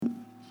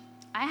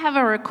I have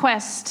a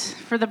request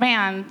for the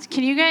band.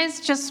 Can you guys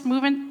just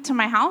move into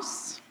my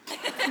house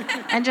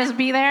and just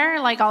be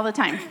there like all the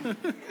time?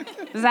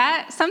 Is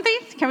that something?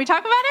 Can we talk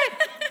about it?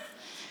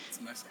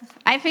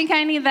 I think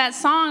I need that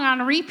song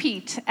on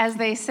repeat, as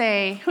they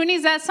say. Who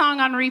needs that song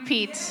on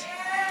repeat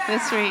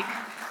this week?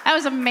 That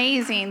was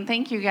amazing.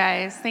 Thank you,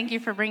 guys. Thank you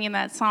for bringing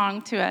that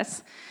song to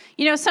us.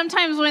 You know,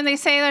 sometimes when they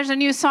say there's a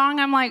new song,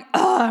 I'm like,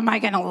 oh, am I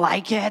going to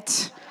like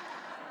it?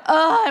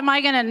 Oh, am I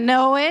going to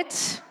know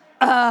it?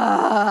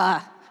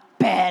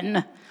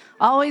 Ben.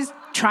 Always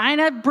trying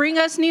to bring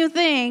us new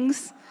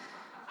things.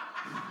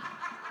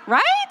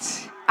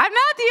 Right? I'm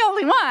not the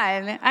only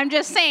one. I'm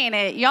just saying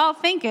it. Y'all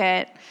think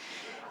it.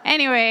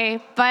 Anyway,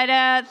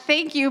 but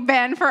thank you,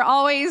 Ben, for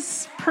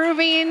always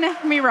proving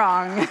me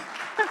wrong.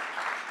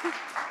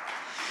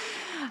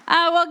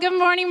 Well, good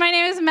morning. My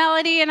name is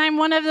Melody, and I'm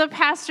one of the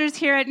pastors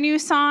here at New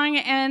Song.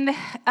 And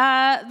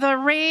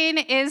the rain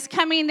is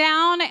coming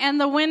down, and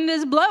the wind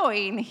is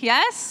blowing.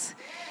 Yes?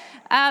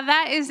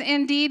 That is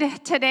indeed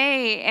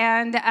today.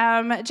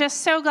 And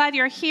just so glad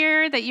you're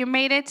here, that you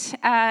made it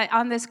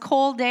on this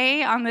cold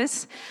day, on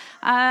this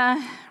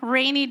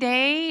rainy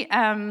day.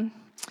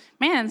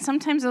 Man,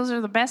 sometimes those are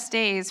the best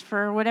days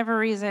for whatever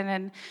reason,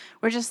 and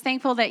we're just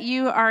thankful that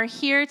you are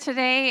here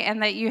today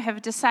and that you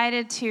have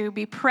decided to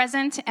be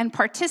present and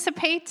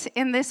participate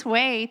in this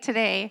way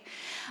today.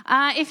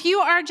 If you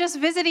are just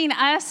visiting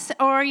us,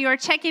 or you're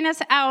checking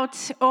us out,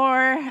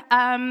 or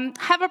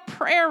have a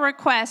prayer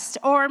request,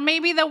 or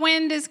maybe the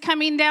wind is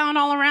coming down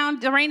all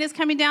around, the rain is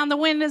coming down, the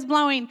wind is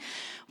blowing,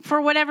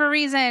 for whatever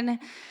reason,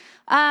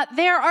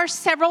 there are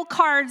several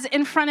cards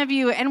in front of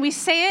you, and we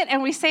say it,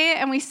 and we say it,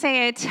 and we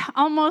say it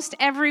almost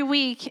every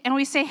week, and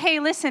we say, hey,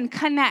 listen,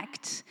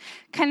 connect.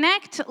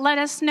 Connect, let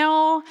us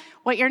know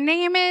what your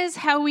name is,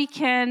 how we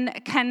can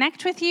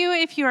connect with you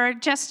if you are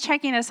just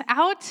checking us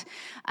out.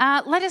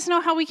 Let us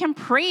know how we can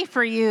pray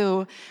for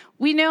you.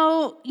 We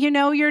know you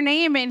know your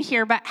name in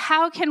here, but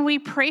how can we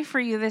pray for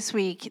you this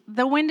week?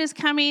 The wind is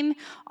coming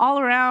all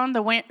around.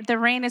 The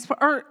rain is,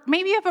 or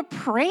maybe you have a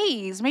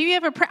praise. Maybe you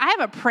have I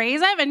have a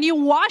praise. I have a new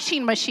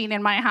washing machine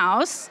in my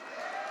house.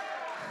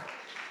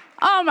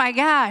 Oh my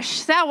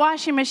gosh, that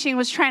washing machine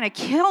was trying to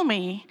kill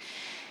me.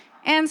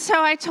 And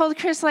so I told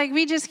Chris,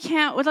 we just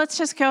can't, let's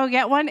just go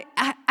get one.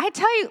 I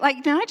tell you,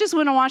 now I just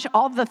want to wash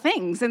all the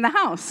things in the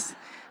house.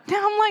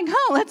 Now I'm like,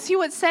 let's see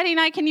what setting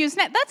I can use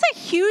next. That's a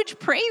huge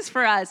praise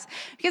for us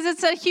because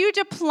it's a huge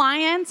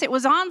appliance. It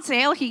was on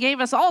sale. He gave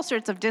us all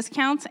sorts of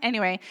discounts.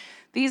 Anyway,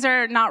 these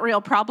are not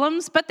real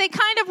problems, but they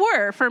kind of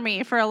were for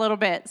me for a little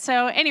bit.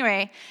 So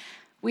anyway,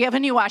 we have a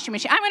new washing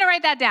machine. I'm going to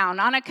write that down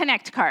on a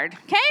Connect card,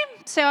 okay?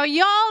 So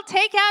y'all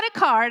take out a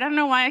card. I don't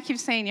know why I keep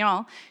saying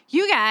y'all.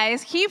 You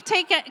guys,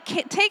 take out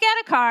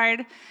a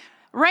card.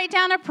 Write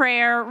down a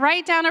prayer,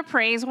 write down a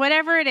praise,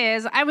 whatever it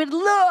is. I would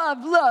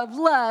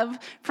love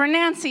for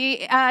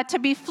Nancy to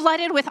be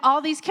flooded with all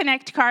these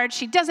Connect cards.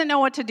 She doesn't know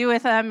what to do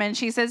with them, and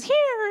she says,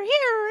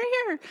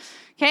 here.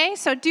 Okay,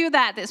 so do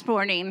that this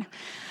morning.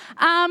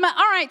 All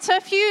right, so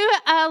a few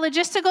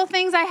logistical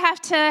things I have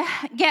to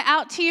get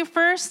out to you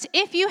first.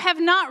 If you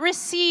have not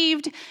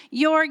received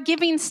your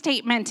giving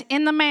statement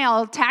in the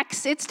mail,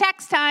 it's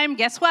tax time.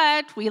 Guess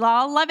what? We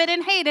all love it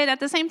and hate it at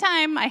the same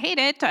time. I hate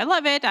it. I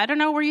love it. I don't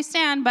know where you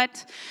stand,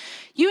 but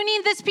you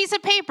need this piece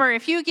of paper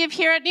if you give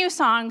here at New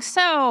Song.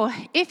 So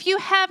if you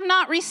have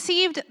not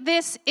received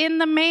this in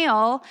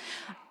the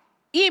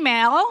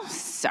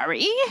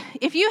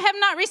if you have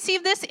not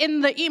received this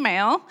in the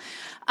email,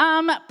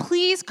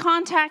 please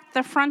contact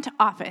the front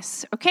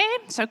office, okay?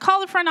 So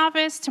call the front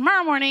office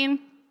tomorrow morning,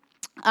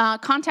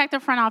 contact the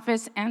front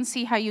office, and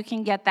see how you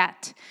can get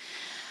that.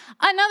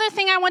 Another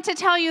thing I want to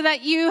tell you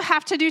that you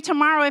have to do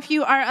tomorrow if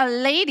you are a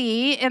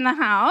lady in the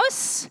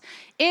house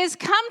is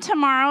come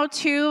tomorrow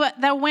to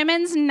the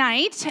Women's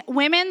Night,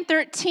 women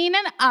 13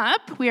 and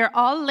up. We are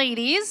all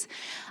ladies.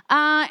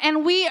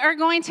 And we are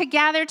going to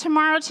gather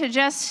tomorrow to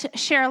just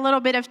share a little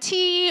bit of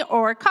tea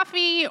or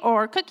coffee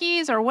or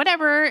cookies or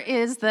whatever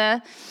is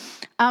the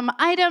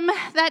item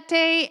that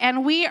day.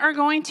 And we are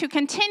going to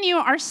continue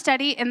our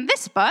study in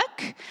this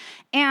book.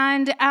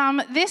 And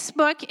this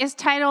book is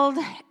titled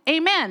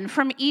Amen,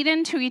 From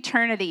Eden to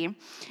Eternity.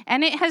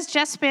 And it has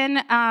just been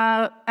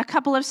a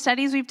couple of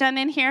studies we've done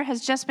in here,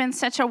 has just been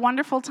such a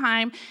wonderful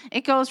time.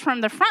 It goes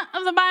from the front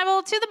of the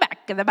Bible to the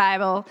back of the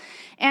Bible.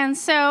 And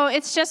so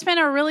it's just been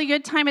a really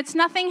good time. It's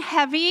nothing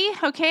heavy,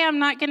 okay? I'm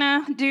not going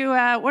to do,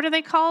 what are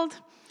they called?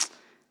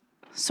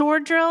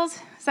 Sword drills?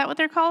 Is that what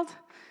they're called?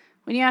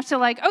 When you have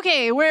to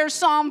okay, where's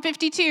Psalm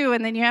 52?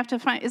 And then you have to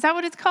find, is that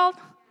what it's called?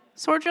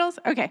 Sword drills?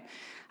 Okay.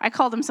 I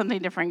called them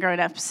something different growing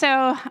up.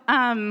 So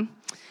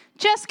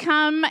just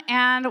come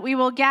and we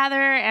will gather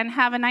and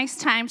have a nice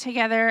time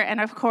together.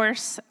 And of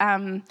course,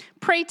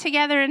 pray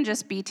together and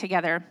just be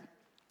together.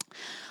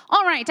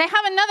 All right, I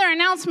have another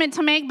announcement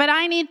to make, but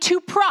I need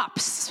 2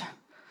 props.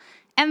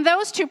 And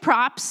those 2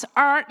 props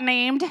are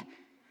named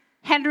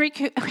Henry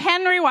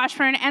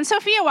Washburn and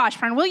Sophia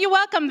Washburn. Will you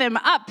welcome them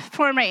up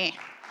for me?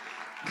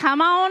 Come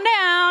on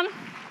down.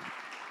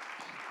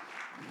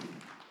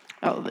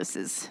 Oh, this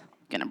is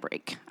going to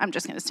break. I'm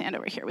just going to stand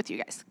over here with you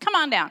guys. Come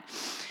on down.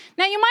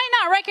 Now, you might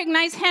not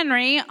recognize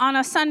Henry on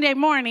a Sunday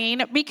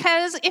morning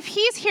because if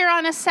he's here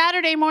on a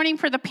Saturday morning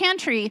for the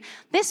pantry,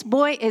 this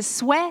boy is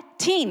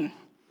sweating.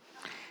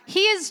 He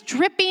is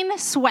dripping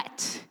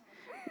sweat,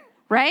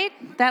 right?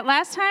 That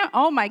last time?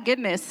 Oh, my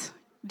goodness.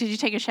 Did you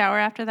take a shower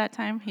after that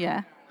time?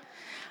 Yeah.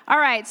 All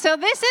right, so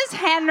this is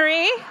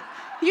Henry.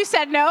 You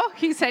said no?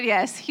 He said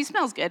yes. He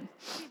smells good.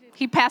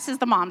 He passes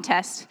the mom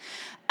test.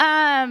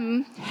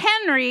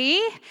 Henry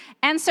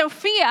and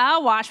Sophia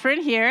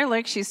Washburn here.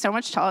 Look, she's so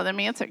much taller than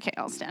me. It's okay.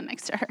 I'll stand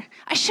next to her.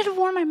 I should have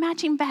worn my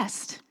matching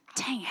vest.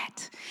 Dang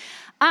it.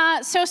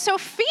 So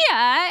Sophia,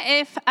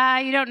 if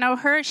you don't know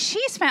her,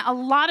 she spent a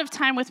lot of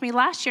time with me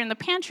last year in the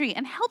pantry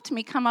and helped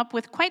me come up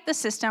with quite the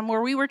system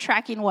where we were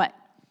tracking what?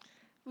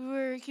 We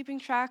were keeping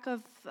track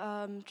of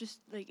just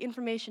like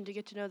information to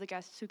get to know the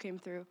guests who came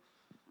through.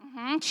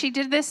 Mm-hmm. She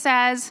did this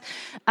as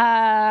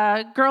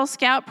a Girl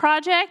Scout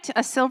project,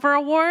 a silver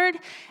award,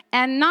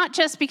 and not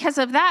just because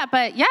of that,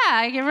 but yeah,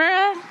 I give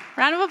her a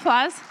round of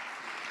applause.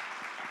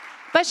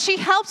 But she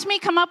helped me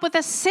come up with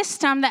a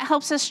system that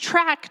helps us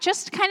track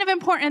just kind of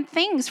important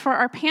things for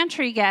our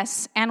pantry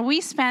guests. And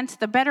we spent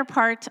the better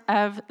part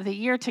of the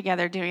year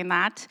together doing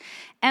that.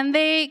 And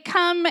they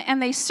come and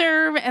they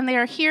serve and they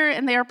are here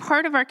and they are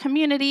part of our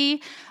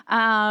community,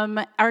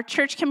 our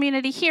church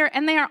community here.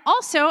 And they are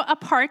also a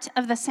part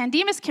of the San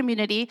Dimas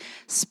community.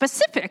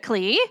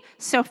 Specifically,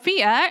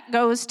 Sophia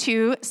goes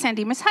to San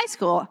Dimas High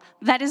School.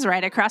 That is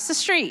right across the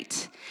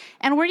street.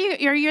 And are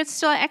you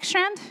still at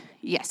Ekstrand?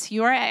 Yes,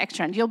 you are at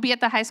Ekstrand. You'll be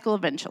at the high school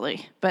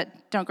eventually, but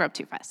don't grow up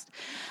too fast.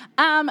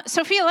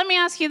 Sophia, let me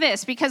ask you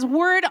this, because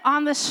word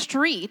on the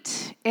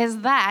street is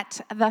that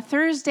the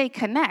Thursday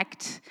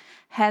Connect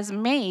has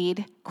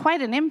made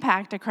quite an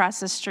impact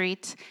across the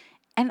street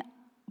and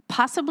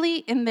possibly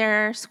in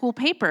their school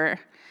paper.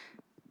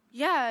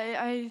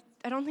 Yeah,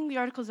 I don't think the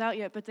article's out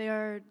yet, but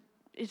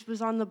it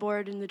was on the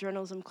board in the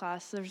journalism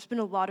class. There's been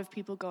a lot of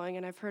people going,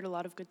 and I've heard a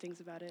lot of good things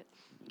about it.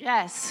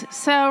 Yes,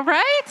 so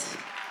right?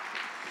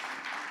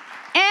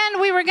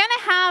 And we were going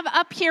to have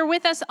up here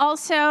with us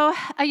also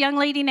a young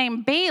lady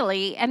named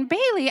Bailey. And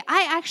Bailey,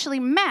 I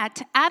actually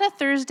met at a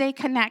Thursday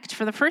Connect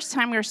for the first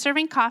time. We were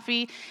serving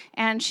coffee,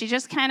 and she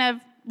just kind of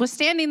was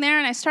standing there,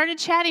 and I started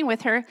chatting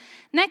with her.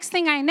 Next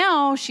thing I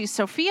know, she's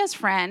Sophia's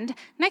friend.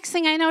 Next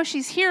thing I know,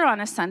 she's here on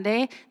a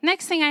Sunday.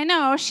 Next thing I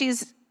know,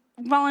 she's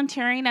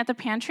volunteering at the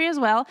pantry as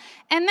well.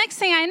 And next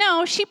thing I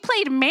know, she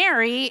played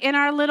Mary in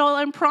our little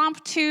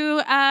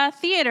impromptu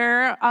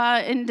theater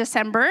in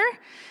December.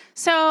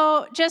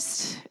 So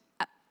just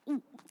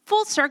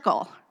full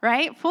circle,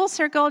 right? Full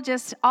circle,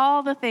 just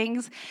all the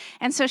things.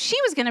 And so she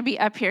was going to be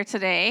up here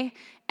today.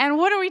 And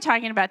what are we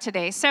talking about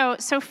today? So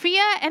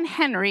Sophia and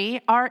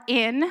Henry are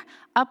in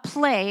a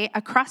play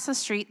across the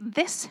street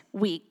this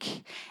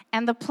week.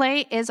 And the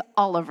play is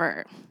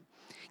Oliver.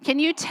 Can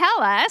you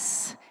tell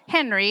us,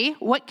 Henry,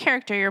 what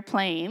character you're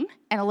playing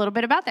and a little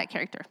bit about that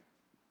character?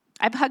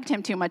 I've hugged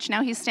him too much.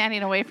 Now he's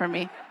standing away from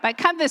me. But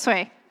come this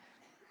way.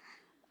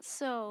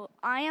 So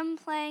I am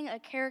playing a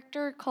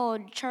character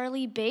called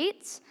Charlie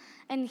Bates,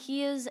 and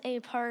he is a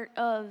part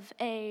of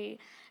a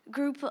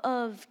group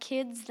of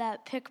kids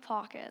that pick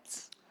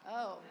pockets.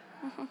 Oh.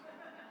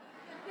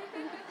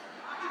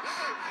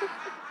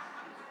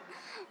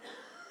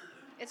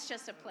 It's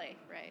just a play,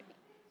 right?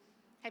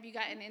 Have you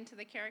gotten into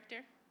the character?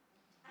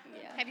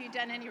 Yeah. Have you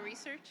done any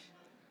research?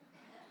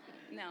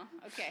 No?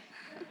 Okay.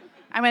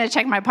 I'm going to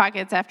check my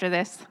pockets after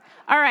this.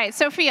 All right,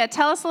 Sophia,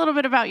 tell us a little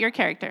bit about your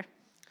character.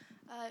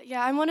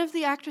 Yeah, I'm one of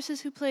the actresses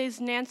who plays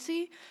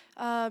Nancy.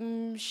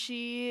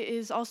 She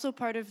is also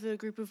part of the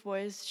group of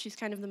boys. She's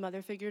kind of the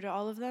mother figure to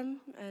all of them,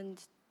 and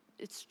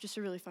it's just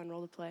a really fun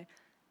role to play.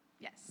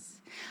 Yes.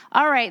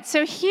 All right,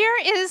 so here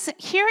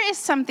is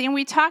something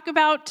we talk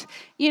about,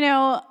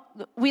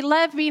 we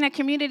love being a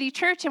community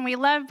church, and we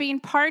love being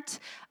part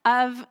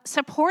of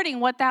supporting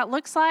what that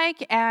looks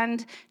like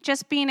and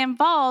just being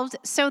involved.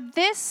 So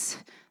this,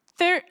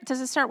 does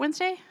it start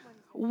Wednesday?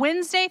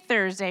 Wednesday,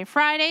 Thursday,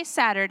 Friday,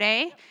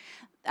 Saturday.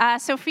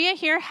 Sophia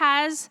here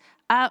has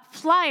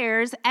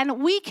flyers,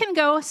 and we can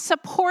go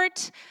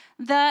support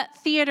the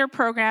theater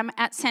program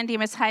at San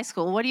Dimas High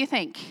School. What do you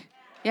think?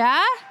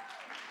 Yeah?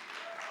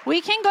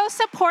 We can go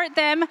support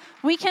them.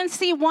 We can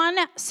see one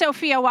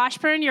Sophia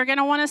Washburn. You're going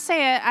to want to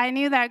say it. I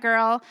knew that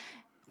girl.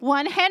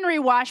 One Henry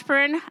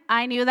Washburn.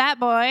 I knew that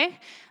boy.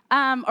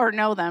 Or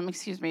know them,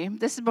 excuse me.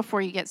 This is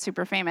before you get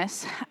super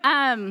famous.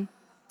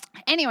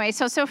 Anyway,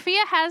 so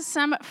Sophia has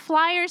some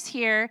flyers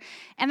here,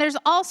 and there's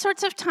all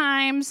sorts of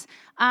times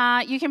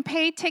you can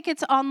pay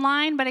tickets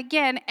online, but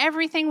again,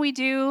 everything we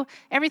do,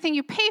 everything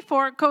you pay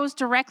for goes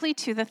directly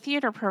to the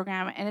theater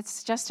program, and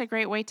it's just a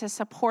great way to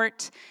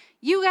support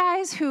you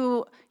guys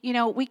who,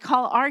 we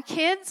call our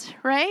kids,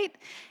 right?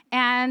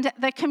 and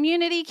the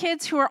community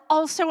kids who are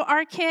also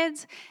our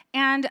kids,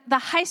 and the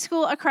high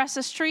school across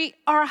the street,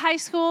 our high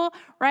school,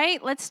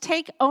 right? Let's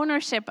take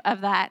ownership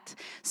of that.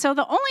 So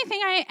the only thing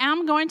I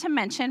am going to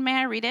mention, may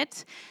I read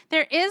it?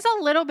 There is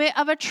a little bit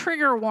of a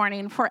trigger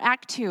warning for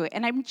Act 2,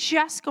 and I'm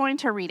just going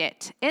to read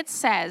it. It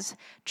says,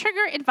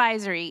 Trigger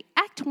Advisory,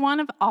 Act 1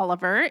 of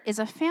Oliver is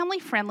a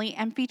family-friendly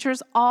and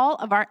features all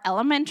of our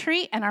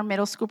elementary and our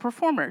middle school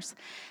performers.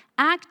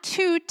 Act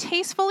 2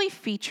 tastefully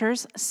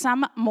features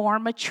some more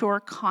mature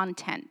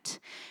content.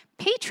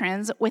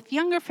 Patrons with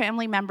younger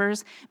family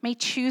members may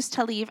choose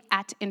to leave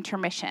at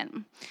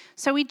intermission.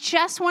 So we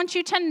just want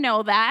you to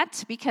know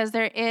that because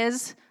there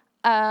is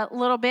a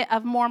little bit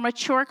of more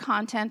mature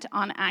content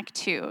on Act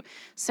 2.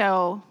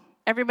 So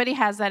everybody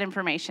has that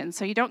information.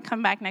 So you don't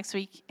come back next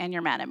week and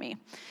you're mad at me.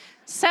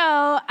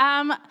 So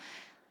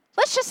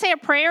let's just say a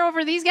prayer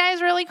over these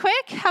guys really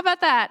quick. How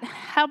about that?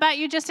 How about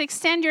you just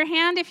extend your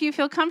hand if you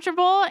feel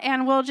comfortable,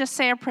 and we'll just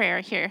say a prayer.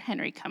 Here,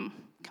 Henry, come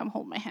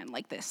hold my hand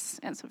like this.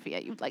 And Sophia,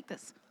 you'd like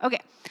this.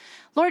 Okay.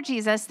 Lord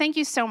Jesus, thank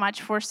you so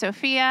much for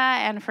Sophia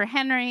and for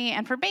Henry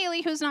and for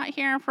Bailey, who's not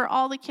here, and for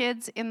all the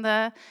kids in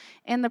the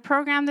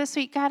program this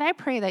week. God, I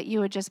pray that you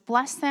would just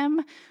bless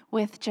them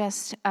with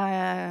just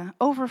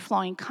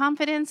overflowing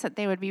confidence, that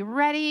they would be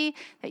ready,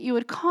 that you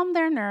would calm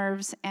their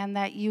nerves, and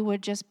that you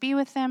would just be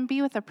with them,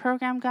 be with the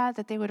program, God,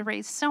 that they would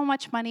raise so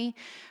much money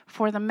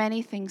for the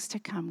many things to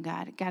come,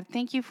 God. God,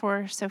 thank you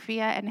for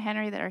Sophia and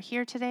Henry that are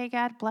here today,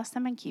 God. Bless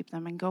them and keep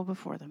them and go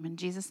before them. In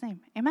Jesus' name,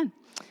 amen.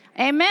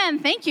 Amen.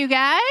 Thank you,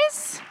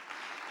 guys.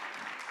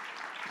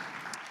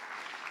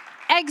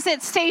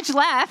 Exit stage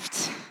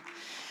left.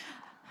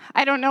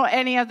 I don't know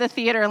any of the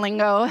theater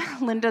lingo.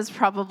 Linda's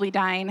probably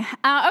dying.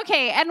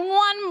 Okay, and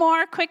one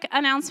more quick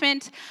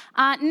announcement.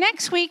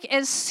 Next week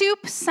is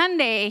Soup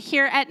Sunday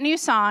here at New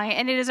Song,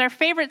 and it is our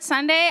favorite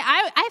Sunday.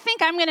 I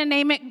think I'm going to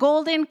name it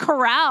Golden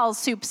Corral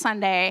Soup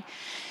Sunday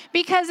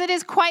because it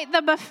is quite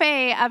the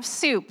buffet of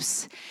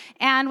soups.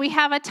 And we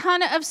have a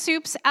ton of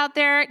soups out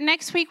there.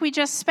 Next week, we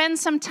just spend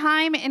some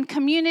time in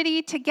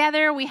community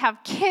together. We have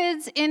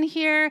kids in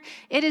here.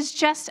 It is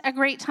just a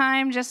great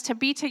time just to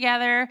be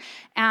together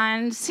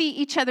and see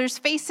each other's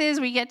faces.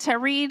 We get to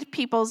read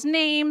people's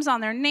names on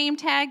their name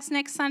tags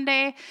next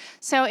Sunday.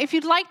 So if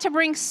you'd like to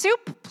bring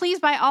soup, please,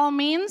 by all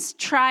means,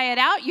 try it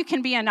out. You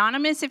can be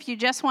anonymous if you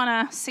just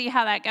want to see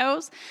how that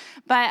goes.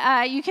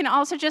 But you can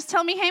also just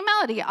tell me, hey,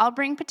 Melody, I'll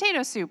bring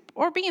potato soup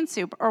or bean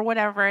soup or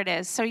whatever it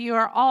is. So you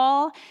are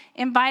all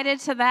invited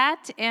to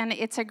that, and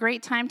it's a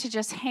great time to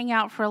just hang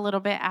out for a little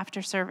bit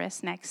after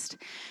service next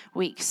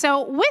week.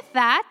 So with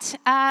that,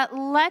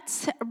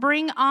 let's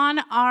bring on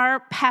our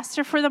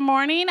pastor for the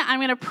morning. I'm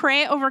going to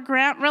pray over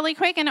Grant really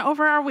quick and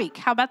over our week.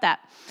 How about that?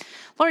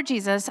 Lord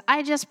Jesus,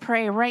 I just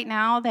pray right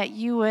now that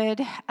you would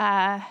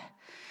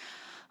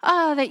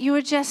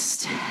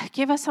just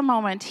give us a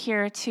moment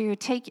here to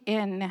take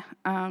in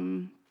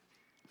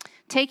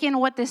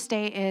what this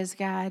day is,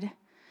 God.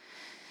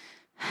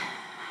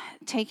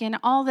 Take in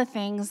all the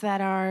things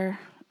that are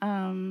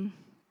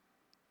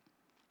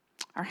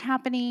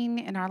happening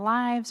in our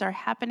lives, are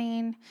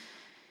happening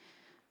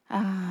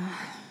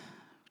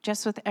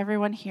just with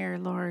everyone here,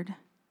 Lord.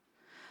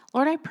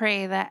 Lord, I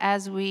pray that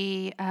as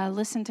we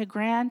listen to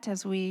Grant,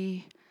 as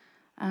we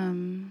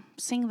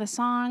sing the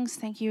songs,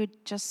 thank you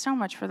just so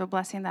much for the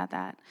blessing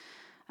that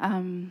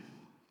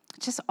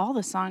just all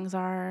the songs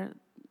are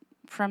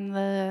from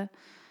the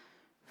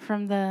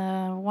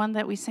one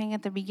that we sang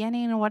at the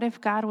beginning. What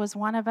if God was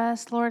one of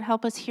us? Lord,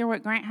 help us hear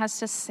what Grant has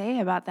to say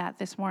about that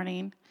this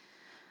morning.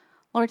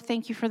 Lord,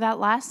 thank you for that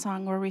last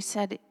song where we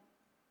said,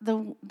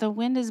 the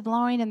wind is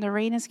blowing and the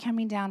rain is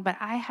coming down, but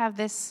I have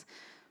this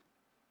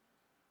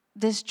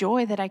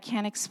joy that I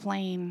can't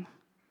explain.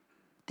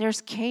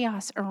 There's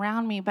chaos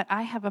around me, but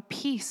I have a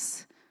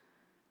peace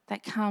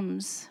that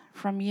comes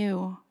from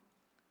you.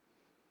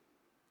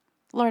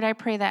 Lord, I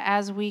pray that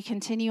as we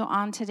continue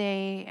on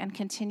today and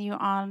continue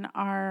on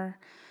our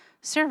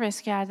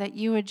service, God, that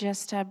you would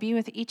just be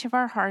with each of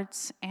our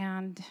hearts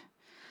and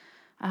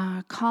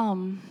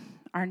calm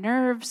our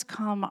nerves,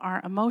 calm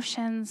our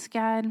emotions,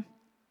 God.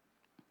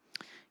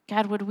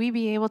 God, would we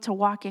be able to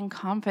walk in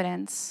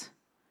confidence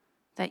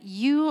that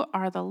you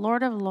are the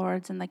Lord of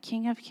Lords and the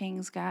King of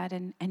Kings, God,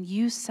 and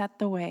you set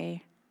the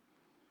way.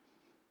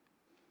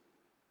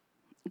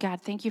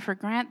 God, thank you for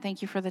Grant.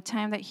 Thank you for the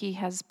time that he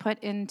has put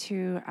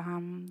into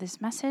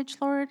this message,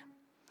 Lord.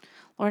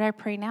 Lord, I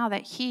pray now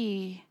that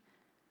he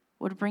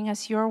would bring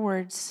us your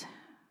words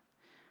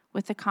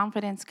with the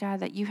confidence, God,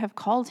 that you have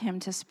called him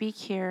to speak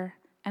here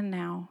and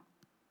now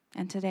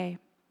and today.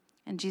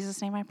 In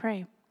Jesus' name I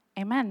pray.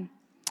 Amen.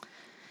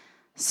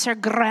 Sir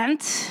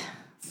Grant,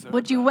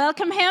 would you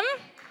welcome him?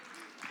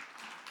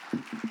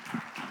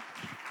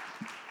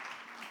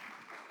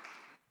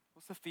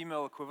 What's the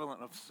female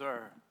equivalent of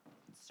sir?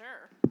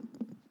 Sir.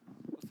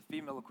 What's the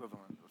female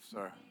equivalent of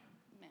sir?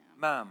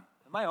 Ma'am.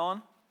 Am I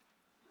on?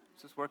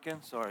 Is this working?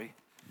 Sorry.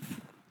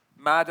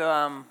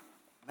 Madam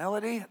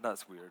Melody?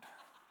 That's weird.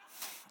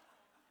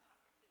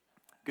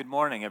 Good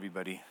morning,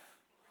 everybody.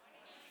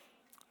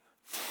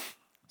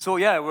 So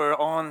yeah, we're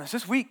on, is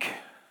this week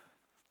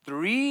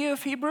 3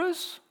 of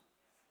Hebrews?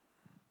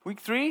 Week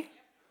 3?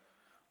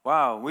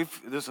 Wow,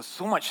 there's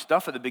so much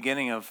stuff at the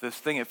beginning of this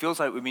thing. It feels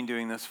like we've been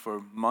doing this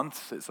for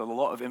months. It's a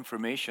lot of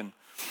information.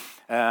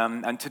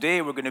 And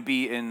today we're going to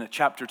be in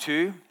chapter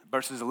 2,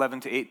 verses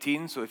 11 to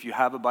 18. So if you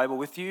have a Bible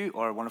with you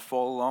or want to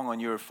follow along on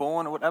your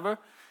phone or whatever,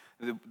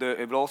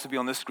 it will also be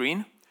on the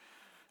screen.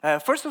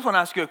 First, I just want to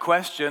ask you a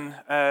question.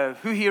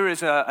 Who here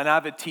is an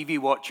avid TV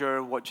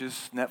watcher,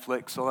 watches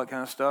Netflix, all that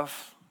kind of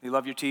stuff? You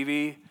love your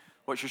TV,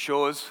 watch your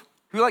shows?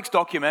 Who likes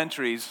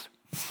documentaries?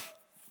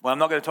 Well, I'm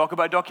not going to talk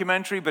about a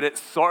documentary, but it's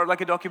sort of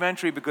like a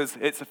documentary because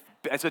it's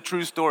a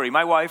true story.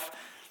 My wife,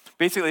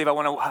 basically, if I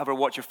want to have her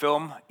watch a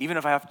film, even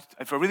if I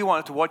really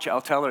wanted to watch it, I'll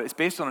tell her it's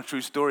based on a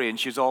true story, and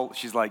she's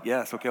like,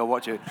 yes, okay, I'll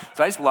watch it.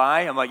 So I just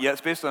lie. I'm like, yeah,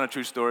 it's based on a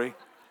true story.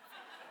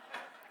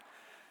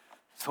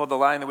 It's called The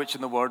Lion, the Witch,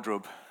 and the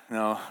Wardrobe.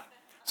 No.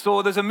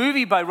 So there's a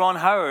movie by Ron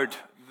Howard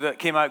that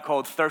came out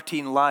called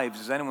 13 Lives.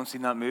 Has anyone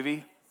seen that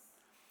movie?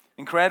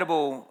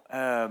 Incredible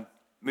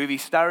movie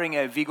starring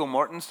Viggo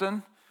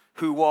Mortensen,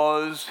 who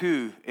was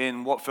who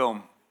in what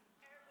film?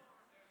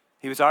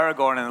 He was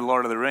Aragorn in The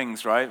Lord of the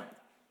Rings, right?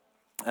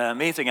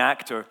 Amazing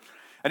actor.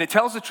 And it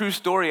tells the true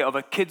story of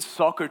a kids'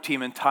 soccer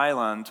team in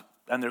Thailand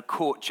and their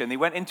coach. And they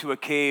went into a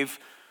cave.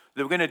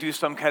 They were going to do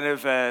some kind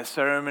of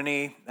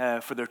ceremony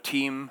for their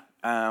team.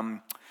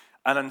 And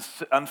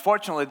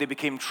unfortunately, they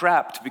became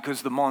trapped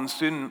because the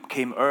monsoon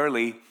came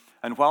early.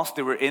 And whilst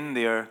they were in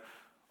there,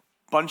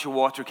 a bunch of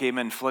water came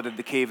in, flooded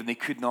the cave, and they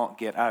could not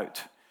get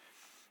out.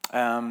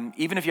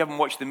 Even if you haven't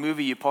watched the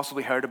movie, you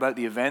possibly heard about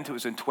the event. It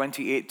was in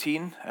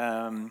 2018.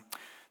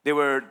 There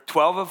were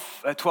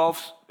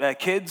 12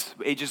 kids,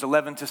 ages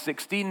 11 to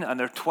 16, and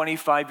their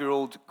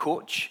 25-year-old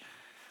coach.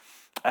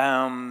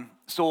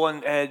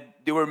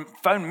 They were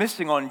found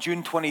missing on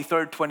June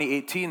 23rd,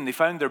 2018. They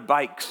found their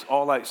bikes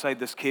all outside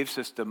this cave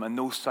system and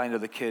no sign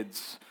of the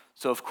kids.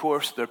 So, of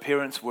course, their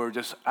parents were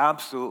just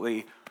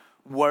absolutely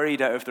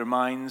worried out of their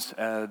minds.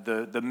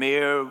 The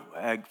mayor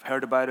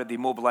heard about it. They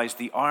mobilized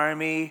the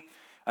army.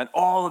 And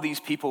all of these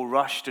people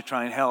rushed to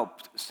try and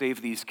help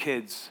save these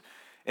kids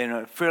in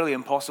a fairly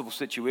impossible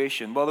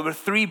situation. Well, there were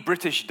 3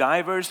 British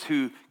divers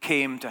who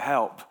came to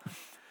help.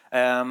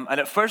 And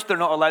at first, they're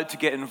not allowed to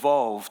get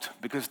involved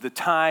because the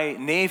Thai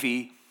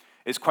Navy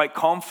is quite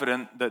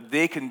confident that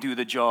they can do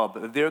the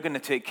job, that they're going to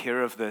take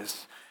care of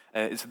this.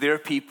 It's their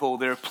people,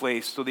 their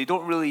place. So they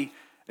don't really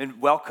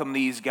welcome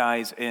these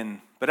guys in.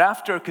 But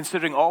after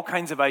considering all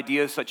kinds of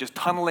ideas, such as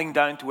tunneling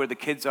down to where the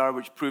kids are,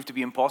 which proved to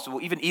be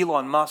impossible, even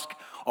Elon Musk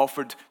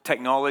offered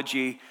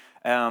technology,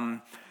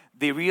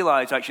 they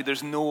realized actually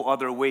there's no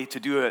other way to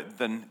do it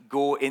than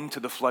go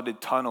into the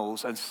flooded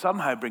tunnels and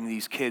somehow bring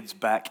these kids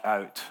back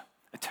out.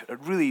 A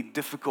really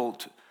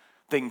difficult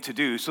thing to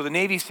do. So the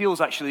Navy SEALs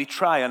actually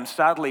try, and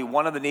sadly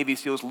one of the Navy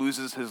SEALs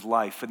loses his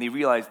life, and they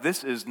realize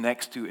this is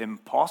next to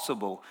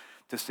impossible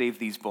to save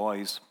these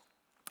boys.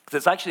 So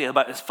it's actually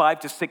about a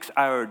 5 to 6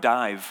 hour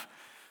dive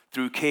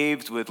through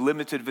caves with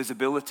limited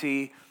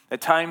visibility. At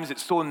times,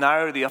 it's so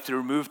narrow they have to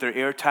remove their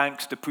air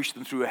tanks to push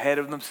them through ahead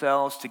of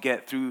themselves to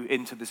get through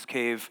into this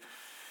cave.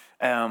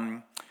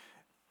 And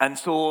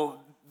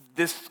so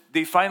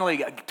they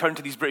finally turn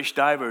to these British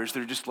divers.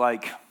 They're just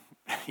like,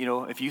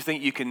 if you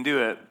think you can do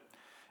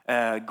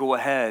it, go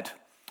ahead.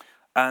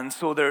 And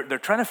so they're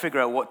trying to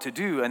figure out what to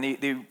do. And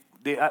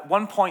they at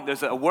one point,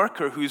 there's a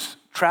worker who's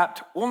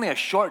trapped only a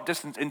short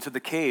distance into the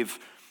cave.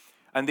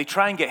 And they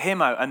try and get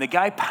him out. And the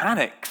guy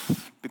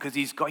panics because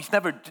he's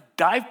never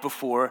dived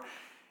before.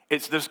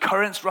 There's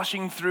currents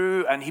rushing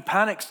through, and he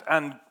panics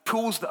and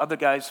pulls the other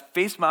guy's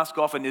face mask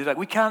off, and he's like,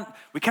 we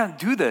can't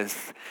do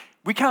this.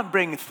 We can't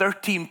bring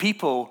 13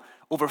 people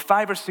over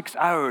 5 or 6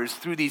 hours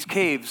through these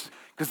caves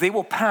because they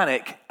will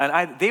panic,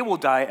 and they will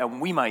die,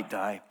 and we might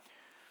die.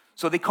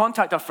 So they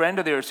contact a friend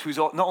of theirs who's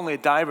not only a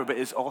diver, but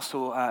is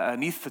also an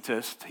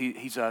anesthetist.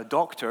 He's a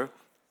doctor,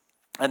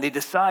 and they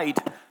decide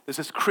there's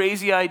this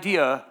crazy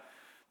idea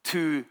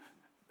to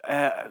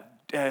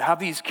have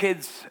these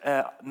kids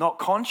not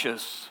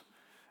conscious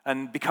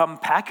and become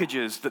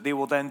packages that they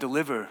will then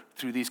deliver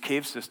through these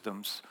cave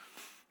systems.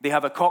 They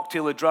have a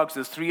cocktail of drugs.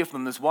 There's 3 of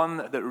them. There's one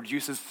that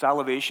reduces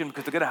salivation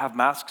because they're going to have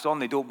masks on.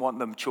 They don't want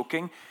them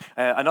choking.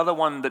 Another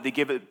one that they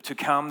give it to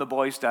calm the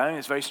boys down.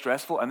 It's very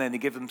stressful. And then they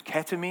give them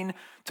ketamine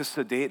to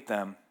sedate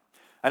them.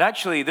 And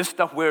actually, this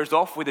stuff wears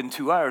off within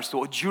 2 hours.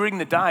 So during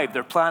the dive,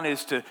 their plan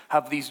is to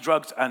have these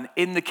drugs and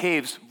in the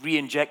caves,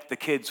 re-inject the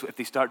kids if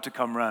they start to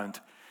come round.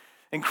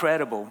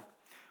 Incredible.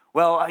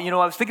 Well, I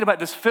was thinking about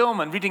this film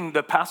and reading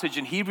the passage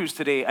in Hebrews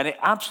today, and it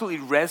absolutely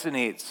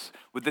resonates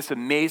with this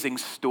amazing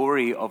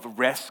story of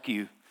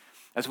rescue.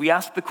 As we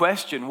ask the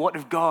question, what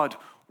if God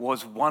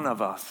was one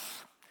of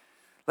us?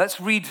 Let's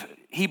read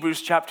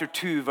Hebrews chapter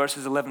 2,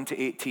 verses 11 to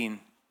 18.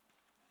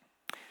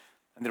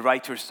 And the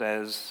writer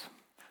says,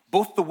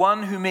 both the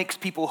one who makes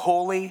people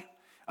holy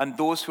and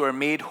those who are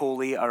made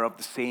holy are of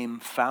the same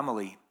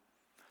family.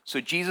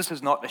 So Jesus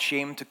is not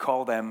ashamed to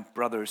call them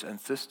brothers and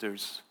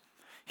sisters.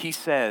 He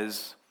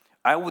says,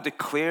 I will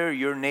declare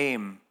your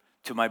name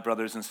to my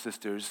brothers and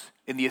sisters.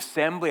 In the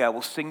assembly I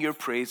will sing your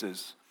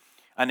praises.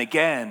 And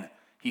again,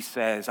 he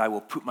says, I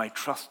will put my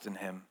trust in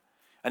him.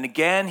 And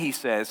again, he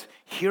says,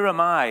 here am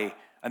I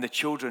and the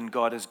children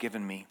God has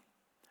given me.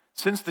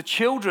 Since the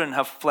children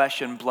have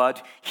flesh and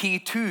blood, he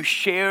too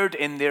shared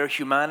in their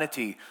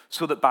humanity,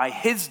 so that by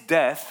his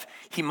death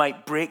he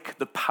might break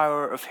the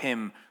power of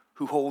him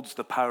who holds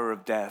the power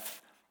of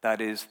death,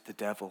 that is, the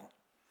devil,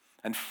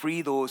 and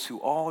free those who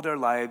all their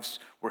lives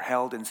were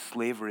held in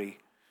slavery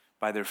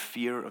by their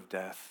fear of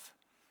death.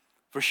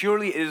 For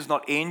surely it is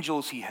not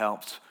angels he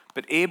helped,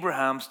 but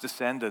Abraham's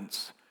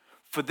descendants.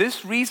 For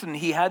this reason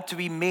he had to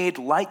be made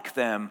like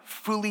them,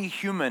 fully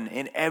human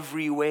in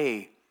every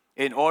way,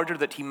 in order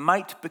that he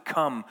might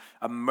become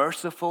a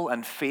merciful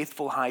and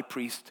faithful high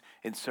priest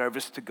in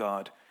service to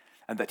God,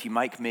 and that he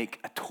might make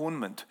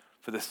atonement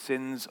for the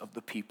sins of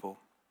the people.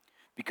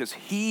 Because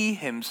he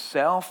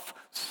himself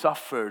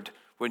suffered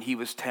when he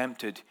was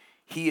tempted,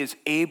 he is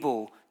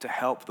able to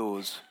help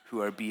those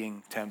who are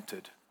being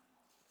tempted.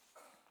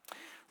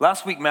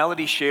 Last week,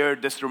 Melody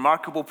shared this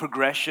remarkable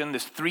progression,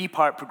 this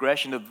three-part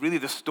progression of really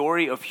the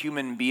story of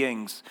human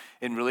beings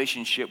in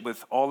relationship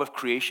with all of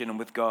creation and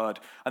with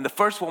God. And the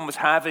first one was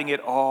having it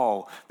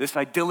all, this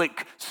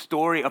idyllic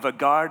story of a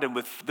garden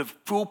with the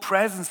full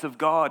presence of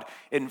God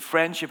in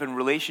friendship and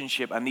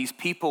relationship, and these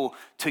people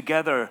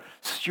together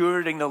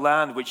stewarding the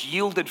land, which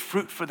yielded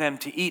fruit for them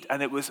to eat,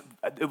 and it was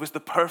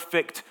the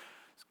perfect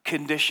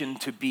condition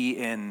to be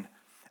in.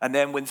 And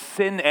then when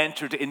sin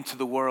entered into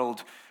the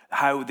world,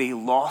 how they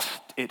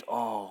lost it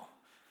all.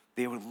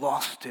 They were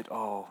lost it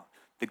all.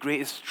 The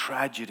greatest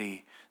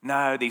tragedy.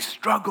 Now they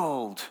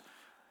struggled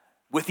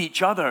with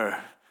each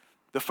other.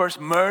 The first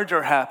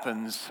murder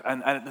happens,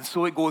 and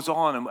so it goes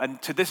on.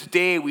 And to this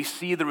day, we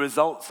see the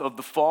results of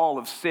the fall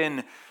of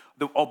sin,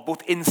 of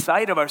both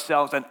inside of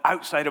ourselves and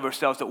outside of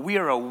ourselves, that we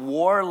are a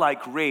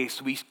warlike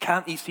race. We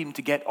can't seem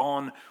to get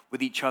on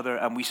with each other,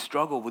 and we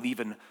struggle with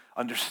even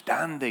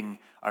understanding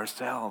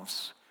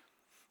ourselves.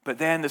 But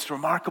then this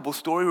remarkable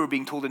story we're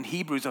being told in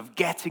Hebrews of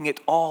getting it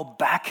all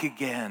back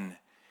again.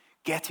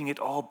 Getting it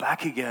all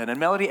back again. And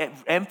Melody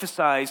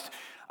emphasized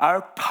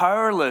our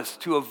powerless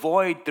to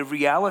avoid the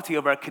reality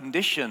of our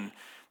condition,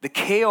 the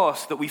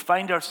chaos that we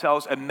find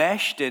ourselves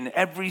enmeshed in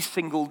every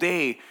single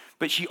day.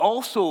 But she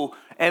also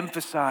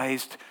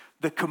emphasized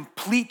the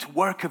complete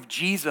work of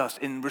Jesus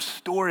in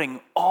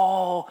restoring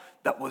all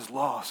that was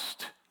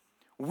lost.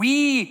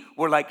 We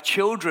were like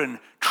children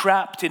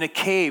trapped in a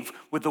cave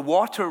with the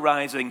water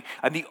rising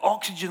and the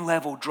oxygen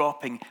level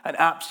dropping and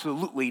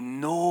absolutely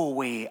no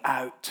way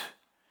out.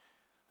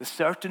 The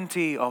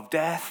certainty of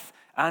death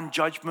and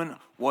judgment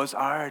was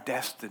our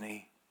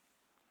destiny.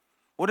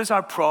 What is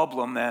our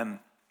problem then?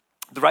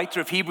 The writer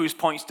of Hebrews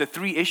points to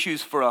three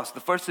issues for us. The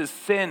first is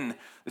sin,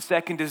 the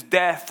second is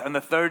death, and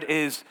the third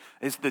is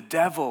the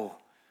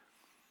devil.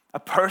 A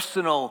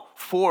personal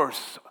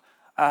force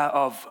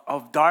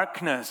of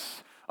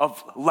darkness,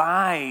 of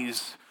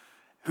lies,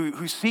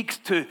 who seeks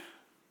to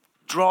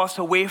draw us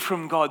away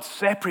from God,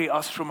 separate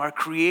us from our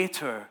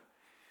Creator.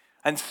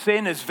 And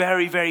sin is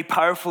very, very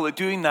powerful at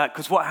doing that,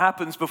 because what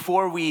happens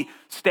before we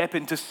step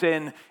into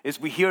sin is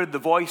we hear the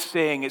voice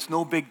saying, it's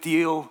no big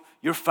deal,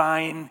 you're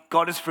fine,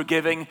 God is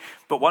forgiving.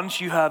 But once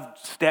you have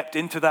stepped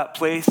into that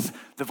place,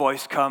 the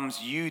voice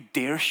comes, you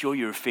dare show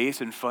your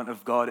face in front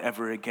of God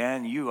ever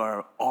again, you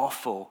are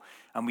awful.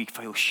 And we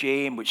feel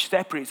shame, which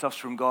separates us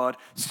from God,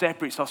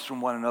 separates us from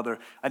one another,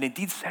 and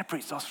indeed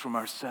separates us from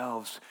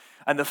ourselves.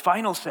 And the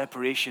final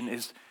separation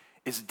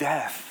is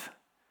death.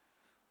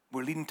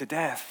 We're leading to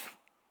death.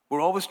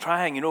 We're always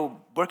trying,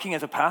 working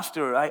as a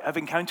pastor, I've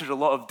encountered a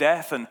lot of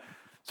death, and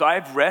so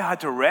I've had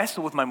to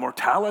wrestle with my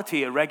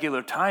mortality at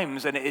regular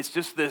times, and it's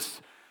just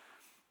this,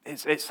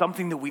 it's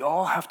something that we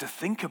all have to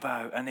think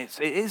about, and it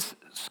is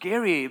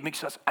scary, it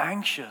makes us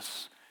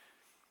anxious.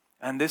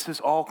 And this is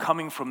all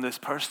coming from this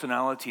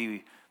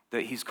personality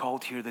that he's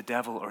called here the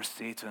devil or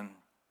Satan.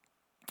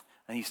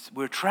 And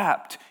we're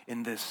trapped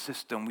in this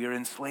system. We are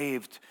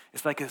enslaved.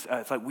 It's like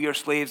we are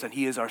slaves and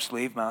he is our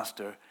slave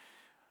master.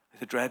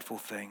 It's a dreadful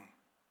thing.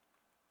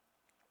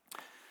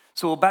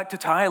 So back to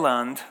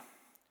Thailand.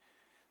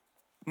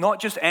 Not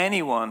just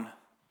anyone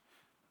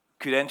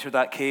could enter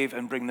that cave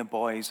and bring the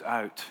boys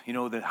out.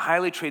 The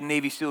highly trained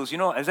Navy SEALs.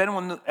 Has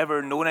anyone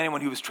ever known anyone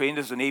who was trained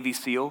as a Navy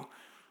SEAL?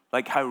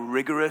 Like how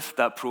rigorous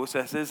that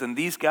process is. And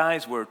these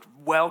guys were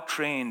well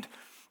trained,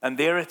 and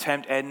their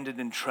attempt ended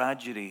in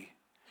tragedy.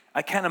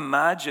 I can't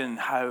imagine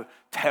how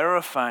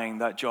terrifying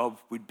that job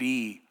would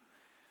be.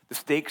 The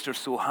stakes are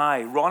so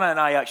high. Ronna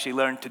and I actually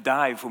learned to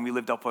dive when we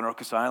lived up on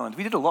Orcas Island.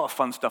 We did a lot of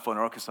fun stuff on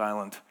Orcas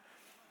Island.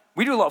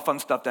 We do a lot of fun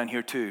stuff down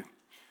here too.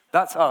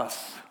 That's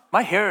us.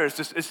 My hair is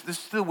just, it's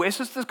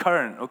just the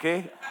current,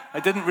 okay? I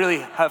didn't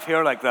really have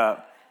hair like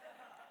that.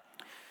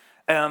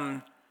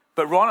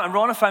 But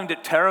Ronna found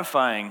it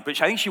terrifying,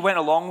 but I think she went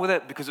along with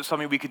it because it's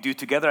something we could do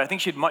together. I think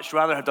she'd much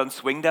rather have done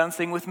swing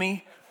dancing with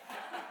me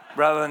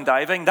rather than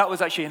diving. That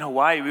was actually in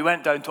Hawaii. We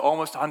went down to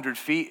almost 100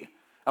 feet,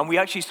 and we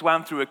actually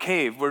swam through a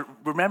cave. We're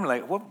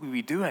remembering, what were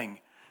we doing?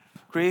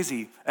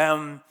 Crazy.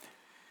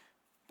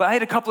 But But I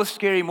had a couple of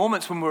scary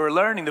moments when we were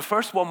learning. The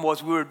first one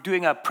was we were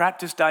doing a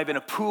practice dive in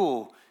a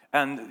pool,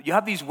 and you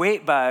have these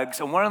weight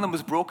bags, and one of them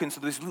was broken, so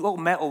these little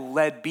metal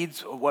lead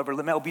beads or whatever,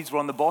 the metal beads were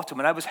on the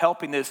bottom, and I was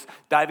helping this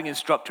diving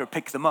instructor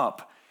pick them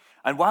up.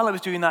 And while I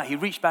was doing that, he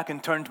reached back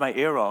and turned my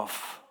air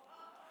off.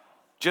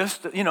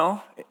 Just,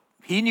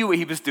 he knew what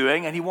he was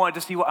doing, and he wanted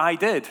to see what I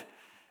did.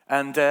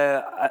 And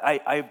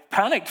I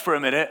panicked for a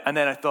minute, and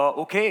then I thought,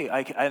 okay,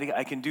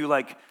 I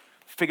can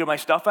figure my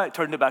stuff out,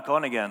 turned it back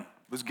on again.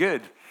 It was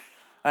good.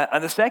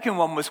 And the second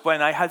one was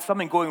when I had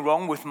something going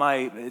wrong with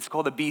it's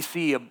called a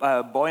BC,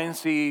 a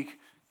buoyancy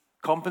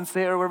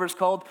compensator, or whatever it's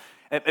called.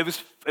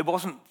 It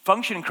wasn't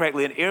functioning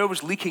correctly, and air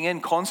was leaking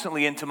in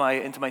constantly into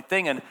my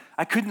thing, and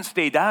I couldn't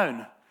stay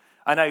down.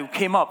 And I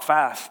came up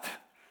fast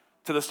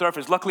to the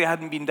surface. Luckily, I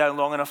hadn't been down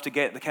long enough to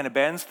get the kind of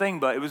bends thing,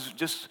 but it was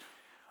just,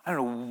 I don't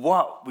know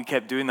what we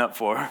kept doing that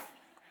for.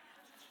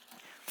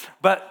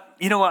 But,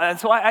 and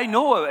so I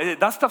know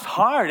that stuff's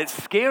hard. It's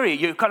scary.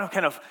 You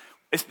kind of,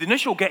 it's the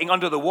initial getting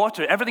under the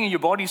water. Everything in your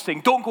body is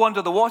saying, don't go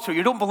under the water.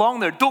 You don't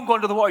belong there. Don't go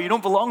under the water. You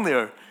don't belong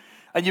there.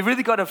 And you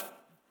really got to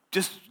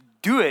just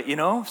do it,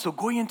 So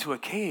going into a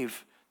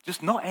cave,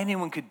 just not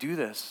anyone could do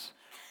this.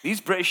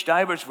 These British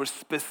divers were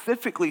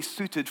specifically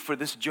suited for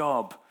this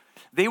job.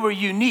 They were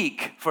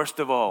unique, first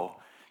of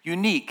all.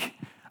 Unique.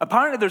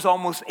 Apparently there's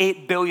almost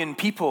 8 billion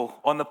people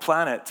on the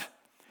planet.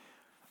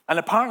 And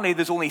apparently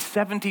there's only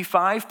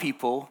 75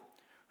 people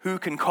who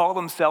can call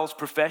themselves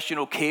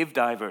professional cave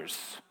divers.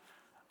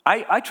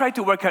 I tried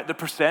to work out the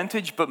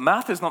percentage, but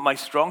math is not my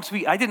strong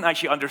suit. I didn't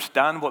actually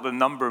understand what the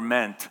number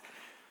meant.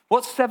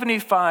 What's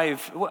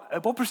 75?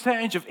 What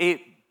percentage of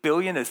 8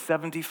 billion is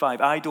 75?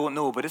 I don't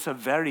know, but it's a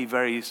very,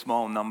 very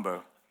small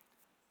number.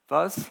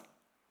 Buzz?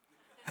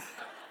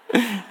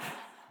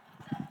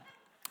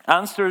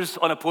 Answers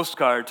on a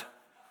postcard,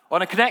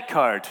 on a Connect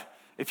card,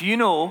 if you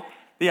know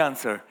the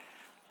answer.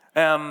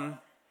 And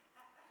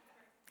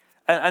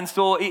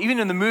so even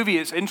in the movie,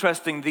 it's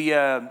interesting,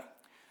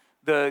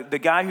 the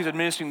guy who's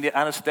administering the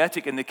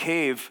anesthetic in the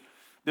cave,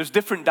 there's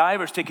different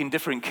divers taking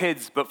different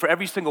kids, but for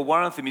every single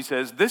one of them, he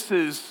says, this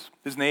is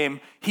his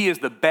name, he is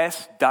the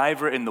best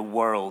diver in the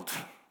world.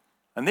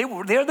 And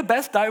they're the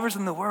best divers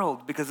in the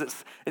world because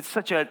it's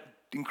such an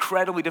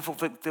incredibly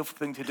difficult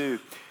thing to do.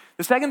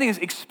 The second thing is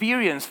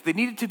experience. They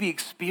needed to be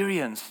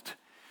experienced.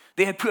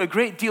 They had put a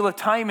great deal of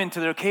time into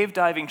their cave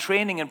diving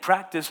training and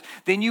practice.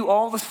 They knew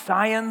all the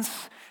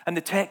science and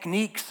the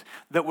techniques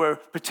that were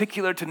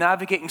particular to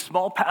navigating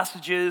small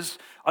passages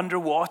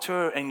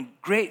underwater and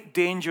great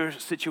danger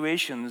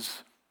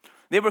situations.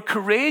 They were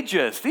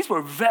courageous. These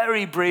were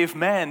very brave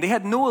men. They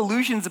had no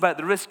illusions about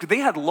the risk. They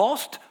had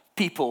lost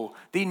people.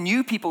 They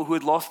knew people who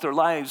had lost their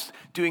lives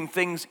doing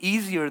things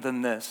easier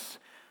than this.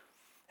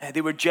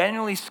 They were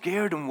genuinely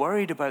scared and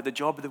worried about the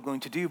job they were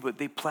going to do, but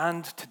they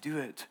planned to do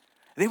it.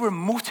 They were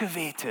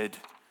motivated.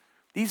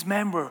 These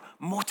men were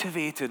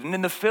motivated. And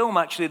in the film,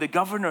 actually, the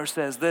governor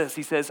says this.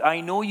 He says,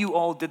 I know you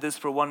all did this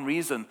for one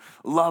reason,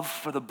 love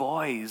for the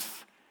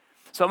boys.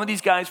 Some of these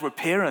guys were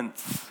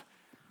parents.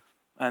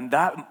 And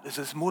that is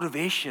this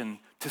motivation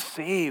to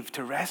save,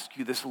 to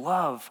rescue, this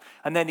love.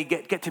 And then they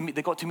got to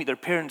meet their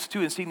parents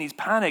too, and seeing these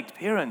panicked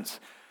parents,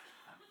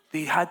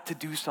 they had to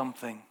do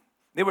something.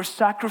 They were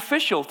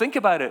sacrificial. Think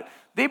about it.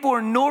 They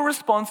bore no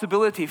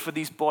responsibility for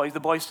the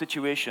boys'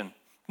 situation.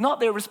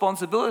 Not their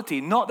responsibility,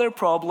 not their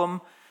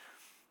problem,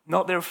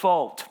 not their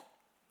fault.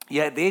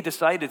 Yet they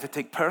decided to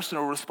take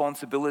personal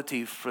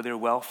responsibility for their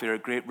welfare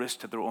at great risk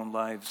to their own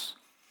lives.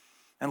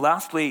 And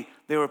lastly,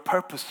 they were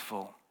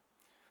purposeful.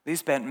 They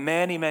spent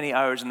many, many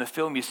hours in the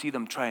film. You see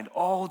them trying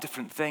all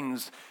different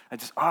things and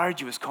just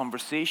arduous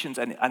conversations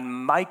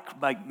and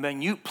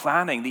minute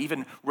planning. They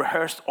even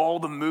rehearsed all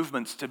the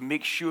movements to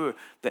make sure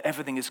that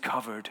everything is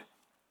covered.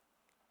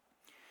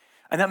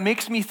 And that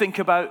makes me think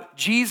about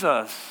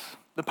Jesus.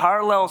 The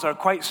parallels are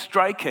quite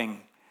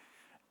striking,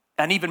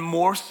 and even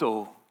more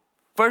so.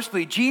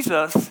 Firstly,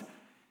 Jesus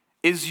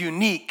is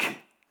unique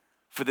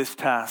for this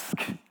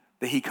task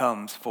that he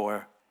comes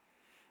for.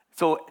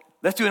 So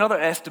let's do another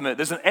estimate.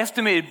 There's an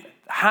estimated,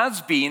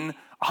 has been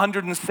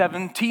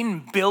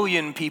 117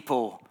 billion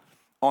people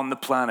on the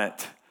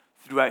planet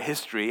throughout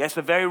history. It's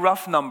a very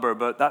rough number,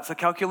 but that's a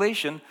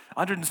calculation.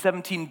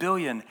 117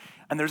 billion.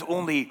 And there's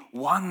only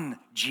one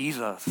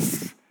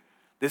Jesus,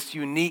 this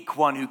unique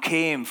one who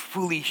came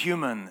fully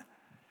human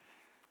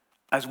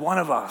as one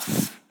of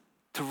us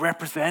to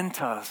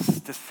represent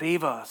us, to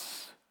save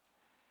us.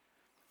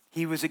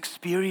 He was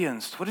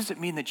experienced. What does it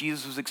mean that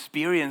Jesus was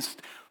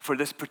experienced for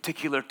this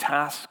particular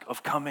task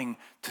of coming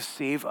to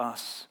save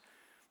us?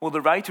 Well,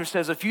 the writer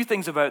says a few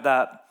things about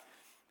that.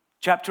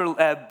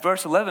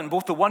 Verse 11,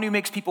 both the one who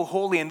makes people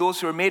holy and those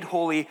who are made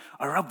holy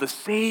are of the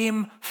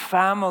same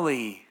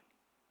family.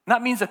 And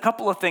that means a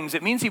couple of things.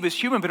 It means he was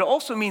human, but it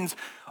also means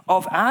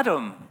of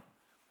Adam.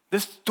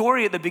 This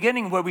story at the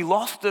beginning where we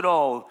lost it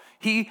all,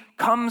 he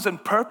comes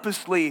and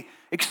purposely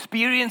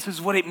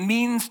experiences what it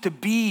means to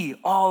be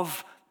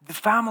of the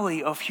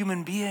family of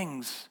human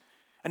beings.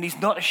 And he's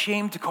not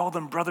ashamed to call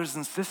them brothers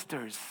and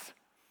sisters.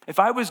 If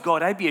I was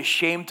God, I'd be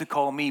ashamed to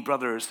call me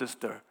brother or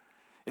sister.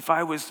 If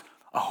I was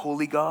a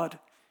holy God,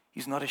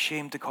 he's not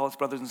ashamed to call his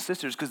brothers and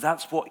sisters, because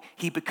that's what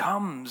he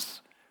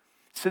becomes.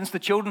 Since the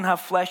children have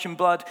flesh and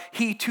blood,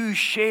 he too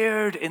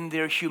shared in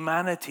their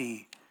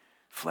humanity,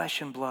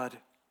 flesh and blood.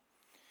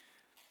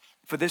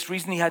 For this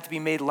reason, he had to be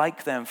made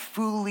like them,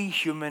 fully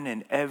human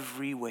in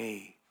every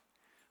way.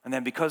 And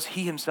then because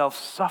he himself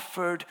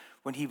suffered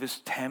when he was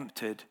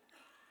tempted,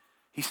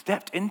 he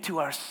stepped into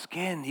our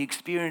skin. He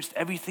experienced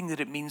everything that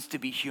it means to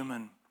be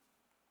human.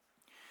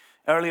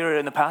 Earlier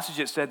in the passage,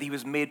 it said he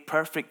was made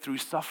perfect through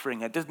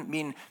suffering. It doesn't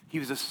mean he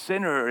was a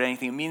sinner or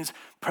anything. It means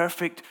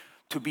perfect,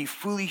 to be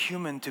fully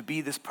human, to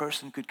be this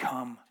person could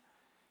come.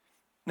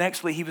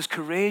 Nextly, he was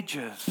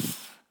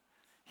courageous.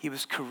 He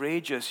was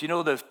courageous. You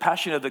know, the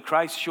Passion of the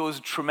Christ shows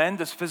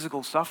tremendous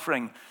physical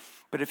suffering.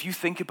 But if you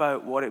think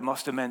about what it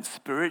must have meant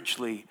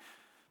spiritually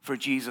for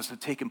Jesus to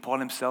take upon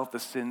himself the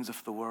sins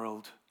of the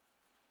world.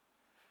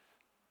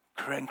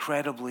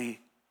 Incredibly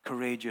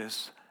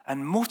courageous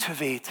and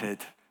motivated.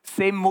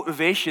 Same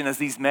motivation as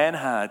these men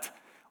had,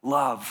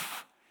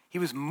 love. He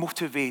was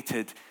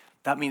motivated.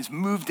 That means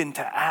moved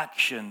into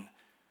action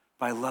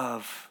by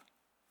love.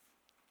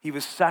 He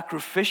was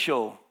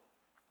sacrificial.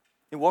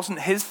 It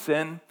wasn't his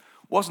sin,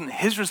 wasn't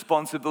his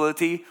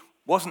responsibility,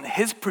 wasn't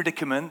his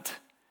predicament,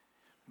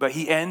 but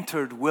he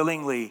entered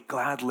willingly,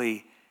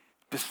 gladly,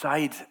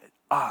 beside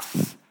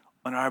us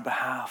on our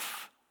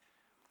behalf.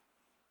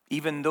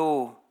 Even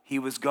though he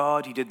was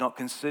God, he did not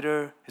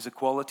consider his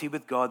equality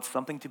with God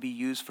something to be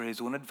used for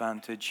his own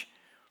advantage.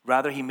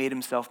 Rather, he made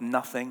himself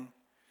nothing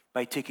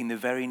by taking the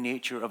very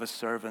nature of a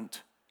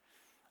servant,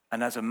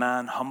 and as a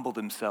man humbled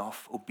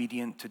himself,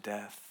 obedient to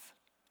death.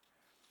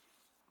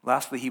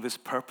 Lastly, he was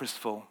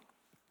purposeful.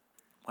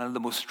 One of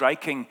the most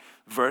striking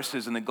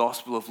verses in the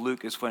Gospel of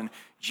Luke is when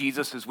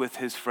Jesus is with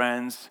his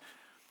friends.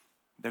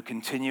 They're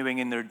continuing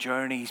in their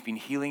journey. He's been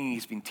healing,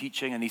 he's been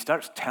teaching, and he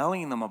starts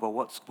telling them about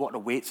what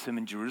awaits him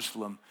in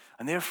Jerusalem.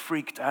 And they're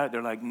freaked out.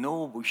 They're like,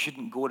 no, we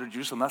shouldn't go to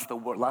Jerusalem. That's the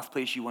last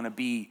place you want to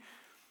be.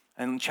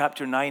 And in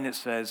chapter 9 it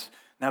says,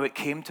 now it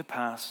came to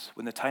pass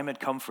when the time had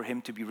come for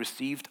him to be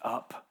received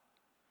up.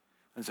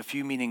 There's a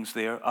few meanings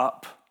there,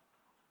 up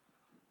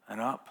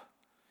and up.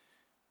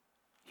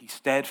 He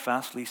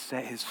steadfastly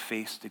set his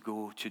face to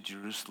go to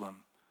Jerusalem.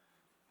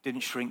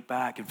 Didn't shrink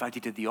back. In fact, he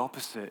did the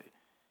opposite.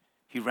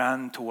 He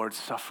ran towards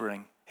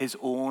suffering, his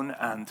own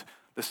and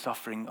the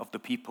suffering of the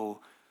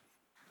people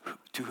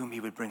to whom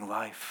he would bring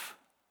life.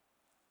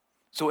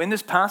 So in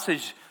this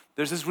passage,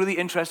 there's this really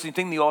interesting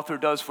thing the author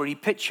does where he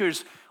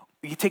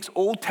takes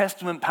Old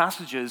Testament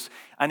passages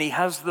and he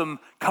has them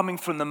coming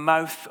from the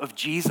mouth of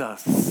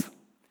Jesus.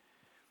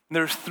 And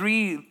there's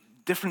 3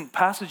 different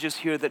passages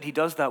here that he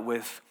does that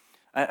with.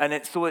 And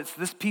it's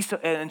this piece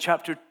in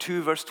chapter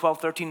 2, verse 12,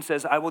 13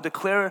 says, I will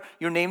declare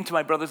your name to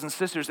my brothers and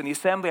sisters. In the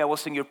assembly, I will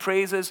sing your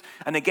praises.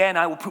 And again,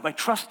 I will put my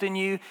trust in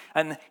you.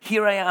 And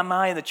here am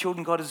I and the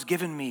children God has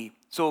given me.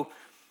 So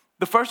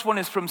the first one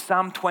is from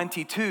Psalm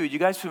 22. You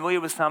guys familiar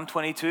with Psalm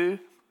 22?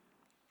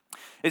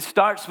 It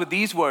starts with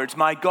these words,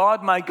 my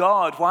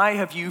God, why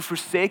have you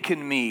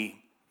forsaken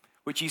me?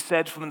 Which he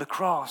said from the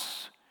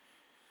cross.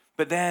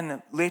 But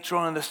then later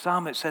on in the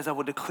psalm, it says, I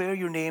will declare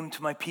your name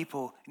to my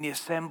people. In the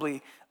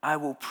assembly, I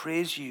will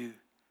praise you.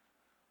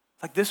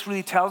 Like this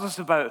really tells us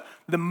about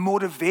the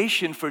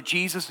motivation for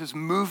Jesus'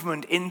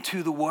 movement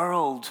into the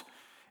world.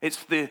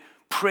 It's the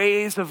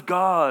praise of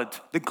God,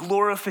 the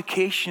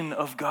glorification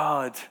of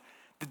God,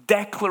 the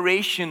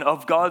declaration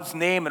of God's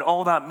name and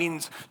all that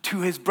means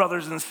to his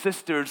brothers and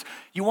sisters.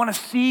 You want to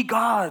see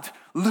God?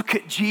 Look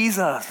at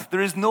Jesus.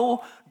 There is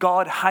no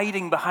God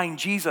hiding behind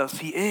Jesus.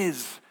 He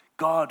is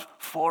God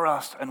for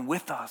us and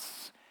with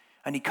us.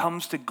 And he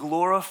comes to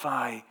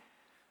glorify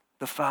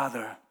the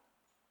Father.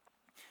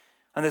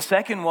 And the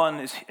second one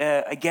is,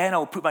 again, I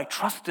will put my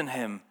trust in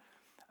him.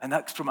 And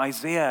that's from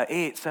Isaiah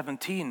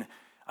 8:17.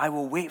 I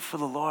will wait for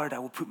the Lord. I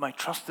will put my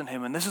trust in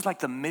him. And this is like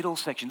the middle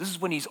section. This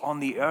is when he's on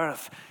the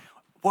earth.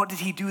 What did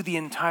he do the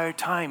entire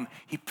time?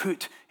 He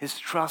put his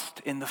trust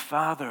in the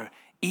Father,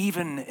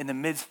 even in the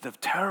midst of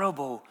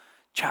terrible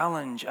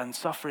challenge and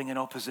suffering and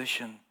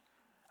opposition.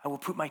 I will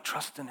put my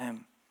trust in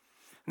him.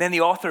 And then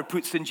the author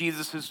puts in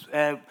Jesus'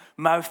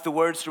 mouth the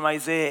words from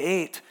Isaiah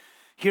 8.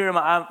 Here am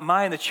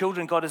I and the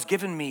children God has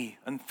given me.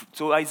 And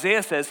so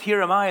Isaiah says,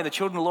 here am I and the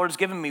children the Lord has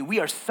given me. We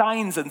are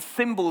signs and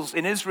symbols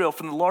in Israel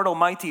from the Lord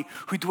Almighty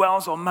who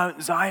dwells on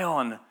Mount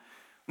Zion. And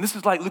this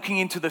is like looking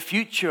into the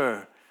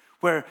future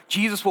where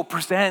Jesus will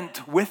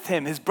present with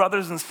him, his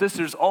brothers and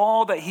sisters,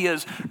 all that he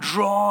has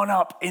drawn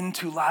up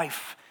into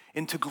life,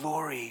 into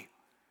glory.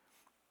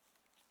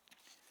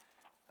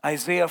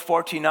 Isaiah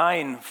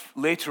 49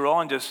 later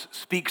on just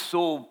speaks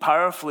so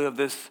powerfully of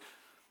this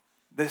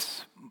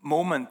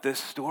moment, this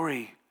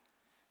story.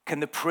 Can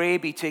the prey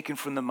be taken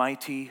from the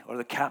mighty, or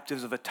the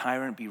captives of a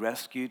tyrant be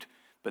rescued?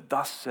 But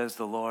thus says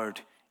the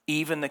Lord,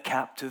 even the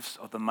captives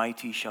of the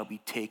mighty shall be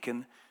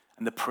taken,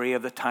 and the prey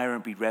of the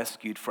tyrant be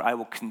rescued, for I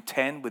will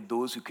contend with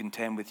those who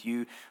contend with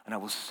you, and I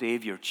will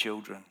save your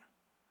children.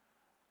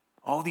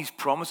 All these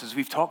promises,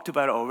 we've talked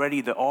about it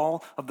already, that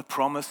all of the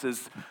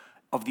promises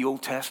of the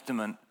Old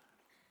Testament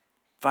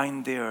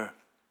find their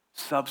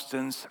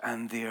substance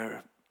and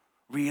their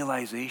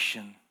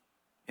realization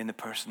in the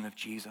person of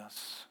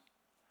Jesus.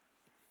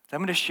 So I'm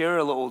going to share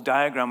a little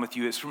diagram with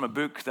you. It's from a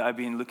book that I've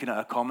been looking at,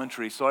 a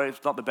commentary. Sorry,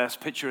 it's not the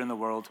best picture in the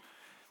world.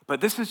 But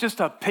this is just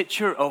a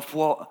picture of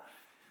what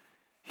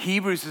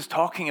Hebrews is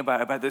talking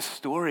about this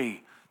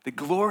story. The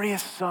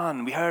glorious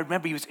Son. We heard,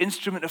 remember, he was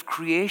instrument of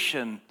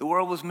creation. The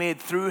world was made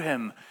through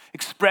him.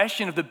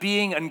 Expression of the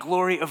being and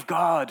glory of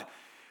God.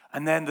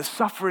 And then the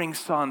suffering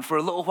Son, for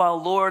a little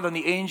while, Lord and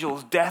the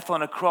angels, death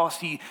on a cross.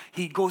 He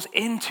goes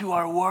into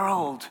our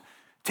world,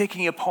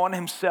 taking upon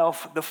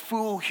himself the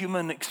full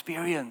human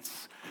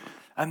experience.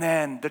 And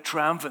then the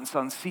triumphant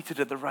Son, seated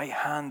at the right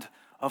hand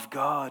of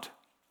God.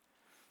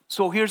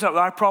 So here's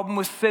our problem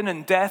with sin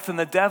and death and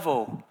the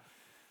devil.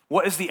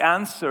 What is the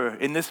answer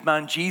in this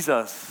man,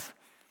 Jesus?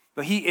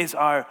 But he is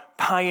our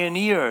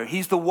pioneer.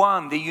 He's the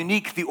one, the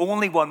unique, the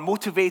only one,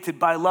 motivated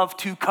by love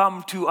to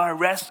come to our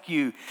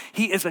rescue.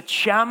 He is a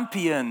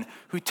champion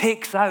who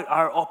takes out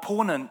our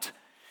opponent.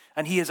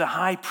 And he is a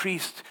high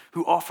priest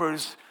who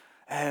offers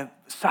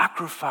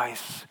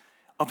sacrifice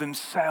of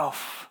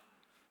himself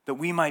that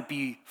we might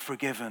be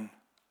forgiven.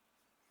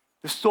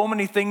 There's so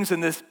many things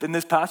in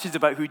this passage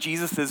about who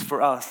Jesus is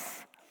for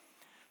us.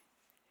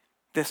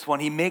 This one,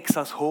 he makes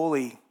us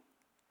holy.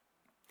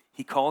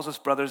 He calls us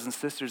brothers and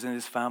sisters in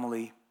his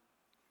family.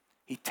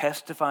 He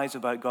testifies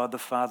about God the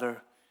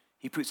Father.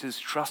 He puts his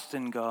trust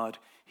in God.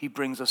 He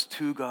brings us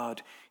to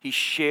God. He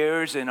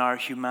shares in our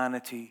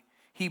humanity.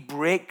 He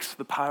breaks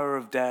the power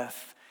of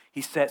death.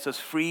 He sets us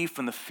free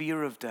from the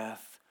fear of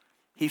death.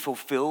 He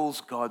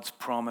fulfills God's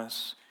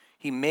promise.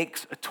 He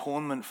makes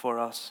atonement for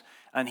us,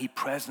 and he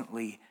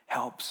presently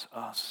helps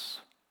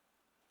us.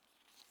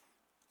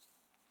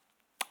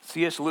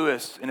 C.S.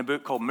 Lewis, in a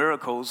book called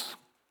Miracles,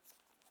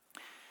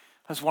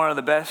 has one of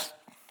the best,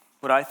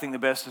 what I think the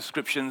best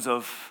descriptions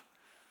of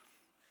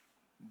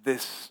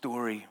this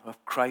story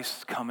of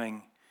Christ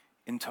coming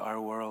into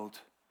our world.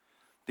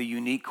 The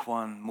unique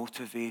one,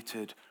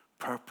 motivated,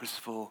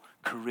 purposeful,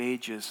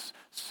 courageous,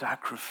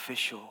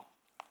 sacrificial.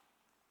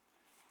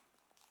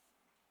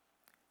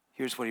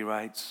 Here's what he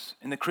writes.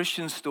 In the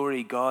Christian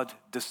story, God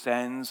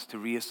descends to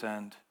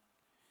reascend.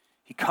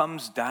 He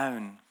comes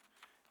down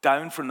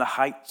from the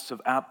heights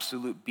of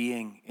absolute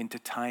being into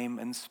time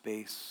and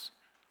space,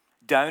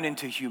 down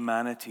into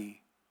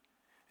humanity,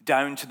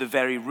 down to the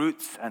very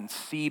roots and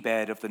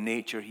seabed of the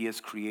nature he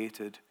has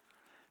created.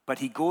 But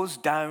he goes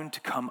down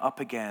to come up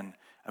again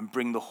and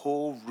bring the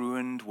whole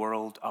ruined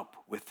world up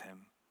with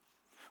him.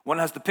 One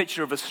has the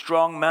picture of a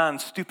strong man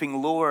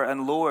stooping lower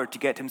and lower to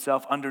get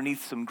himself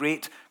underneath some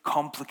great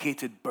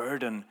complicated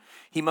burden.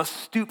 He must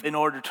stoop in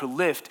order to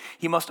lift.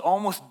 He must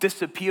almost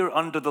disappear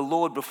under the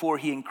load before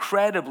he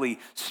incredibly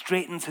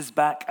straightens his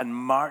back and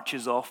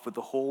marches off with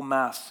the whole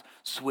mass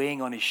swaying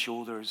on his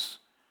shoulders.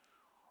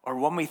 Or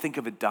one may think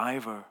of a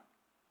diver,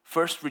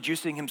 first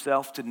reducing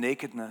himself to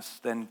nakedness,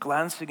 then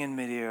glancing in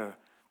midair,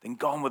 then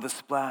gone with a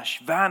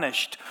splash,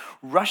 vanished,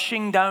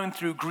 rushing down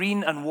through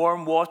green and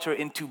warm water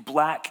into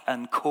black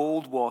and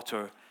cold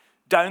water,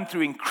 down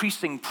through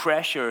increasing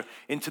pressure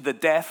into the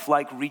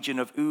death-like region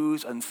of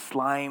ooze and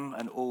slime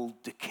and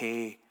old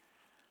decay,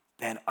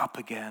 then up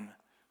again,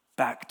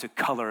 back to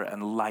color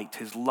and light,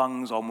 his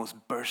lungs almost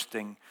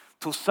bursting,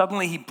 till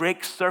suddenly he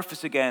breaks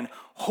surface again,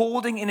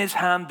 holding in his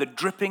hand the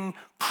dripping,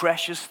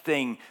 precious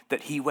thing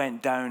that he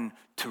went down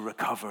to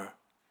recover.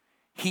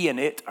 He and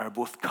it are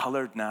both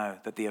colored now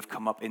that they have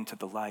come up into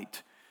the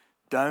light.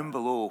 Down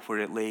below where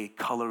it lay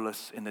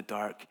colorless in the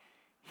dark,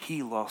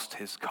 he lost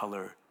his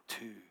color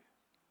too.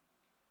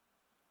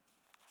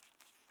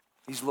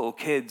 These little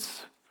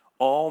kids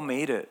all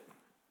made it.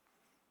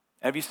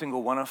 Every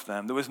single one of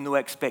them. There was no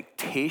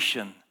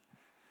expectation.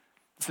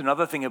 That's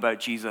another thing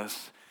about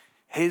Jesus.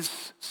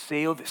 His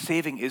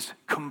saving is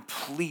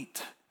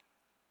complete.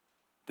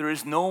 There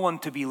is no one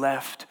to be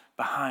left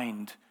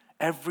behind.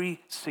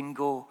 Every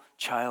single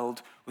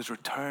child was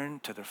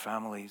returned to their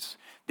families.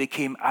 They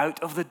came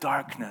out of the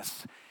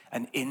darkness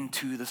and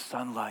into the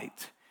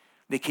sunlight.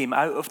 They came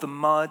out of the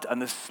mud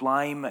and the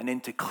slime and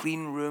into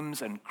clean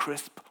rooms and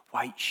crisp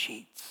white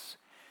sheets.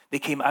 They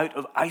came out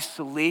of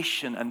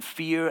isolation and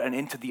fear and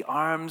into the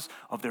arms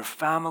of their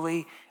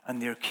family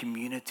and their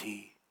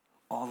community.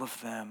 All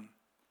of them.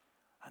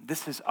 And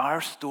this is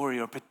our story,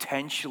 or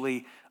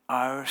potentially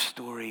our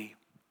story.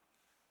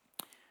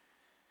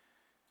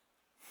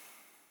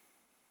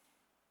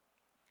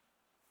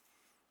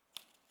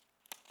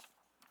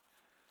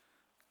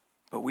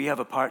 But we have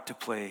a part to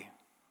play.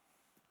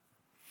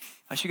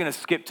 I'm actually going to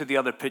skip to the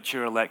other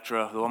picture,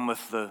 Electra, the one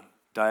with the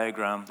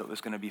diagram that was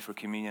going to be for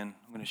communion.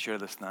 I'm going to share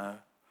this now.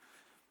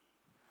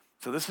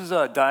 So this is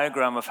a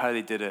diagram of how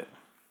they did it.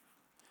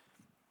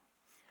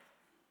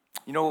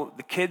 You know,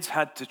 the kids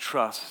had to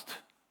trust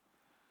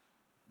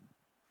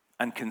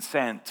and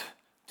consent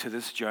to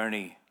this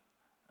journey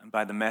and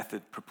by the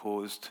method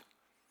proposed.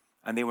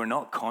 And they were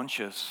not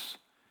conscious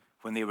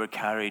when they were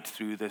carried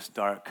through this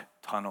dark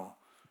tunnel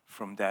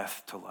from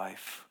death to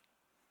life.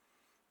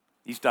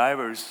 These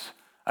divers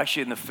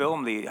Actually, in the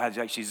film, they had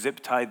actually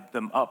zip-tied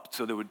them up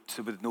so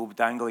with no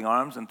dangling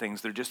arms and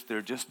things. They're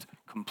just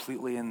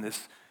completely in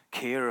this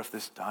care of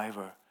this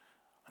diver.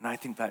 And I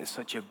think that is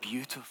such a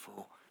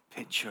beautiful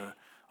picture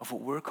of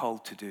what we're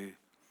called to do.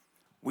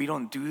 We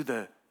don't do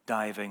the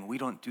diving. We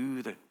don't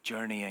do the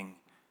journeying.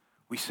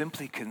 We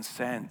simply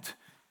consent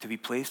to be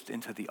placed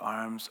into the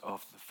arms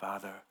of the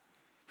Father,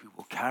 who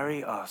will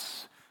carry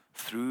us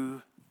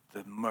through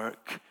the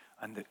murk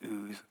and the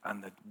ooze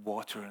and the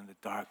water and the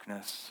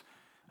darkness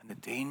and the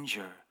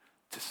danger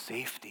to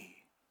safety.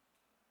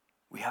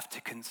 We have to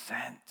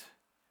consent.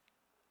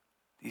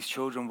 These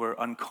children were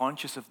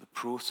unconscious of the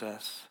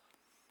process,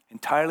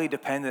 entirely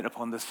dependent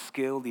upon the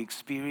skill, the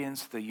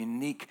experience, the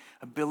unique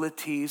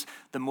abilities,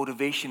 the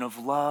motivation of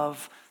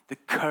love, the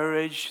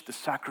courage, the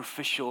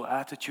sacrificial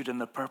attitude, and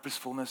the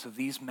purposefulness of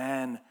these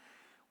men.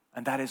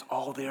 And that is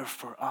all there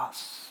for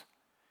us.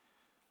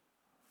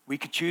 We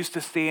could choose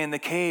to stay in the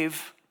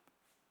cave.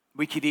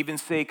 We could even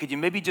say, could you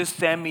maybe just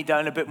send me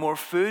down a bit more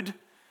food?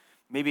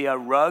 Maybe a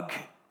rug,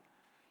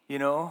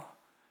 We're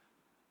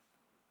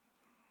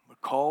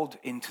called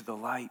into the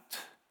light.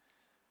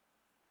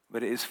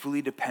 But it is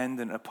fully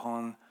dependent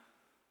upon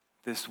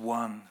this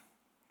one,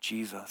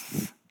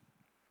 Jesus,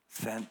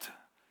 sent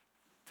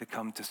to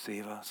come to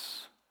save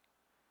us.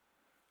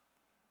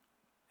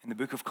 In the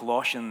book of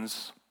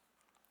Colossians,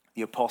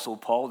 the Apostle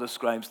Paul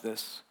describes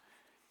this.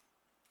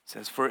 He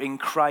says, "For in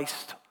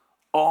Christ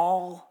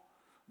all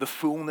the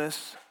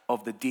fullness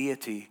of the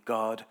deity,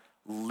 God,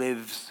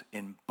 lives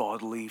in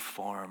bodily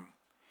form.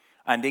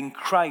 And in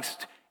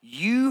Christ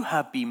you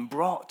have been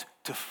brought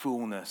to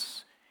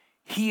fullness.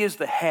 He is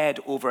the head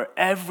over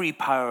every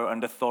power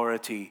and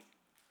authority.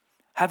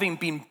 Having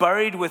been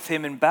buried with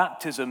him in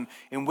baptism,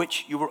 in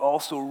which you were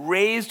also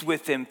raised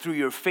with him through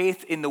your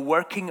faith in the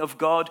working of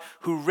God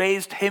who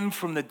raised him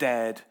from the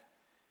dead.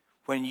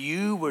 When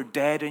you were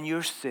dead in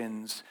your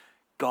sins,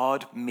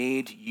 God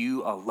made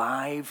you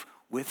alive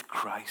with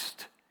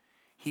Christ.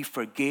 He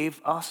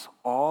forgave us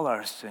all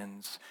our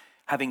sins,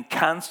 having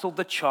canceled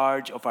the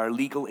charge of our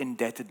legal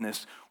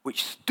indebtedness,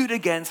 which stood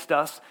against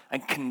us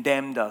and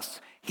condemned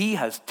us. He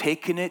has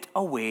taken it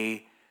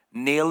away,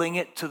 nailing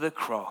it to the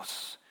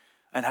cross.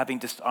 And having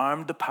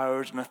disarmed the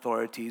powers and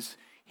authorities,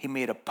 he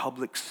made a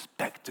public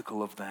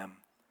spectacle of them,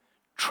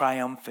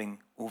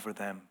 triumphing over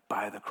them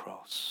by the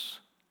cross."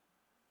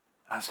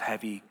 That's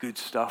heavy, good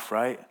stuff,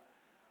 right?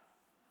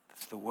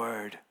 That's the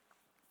word.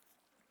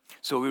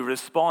 So we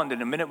respond.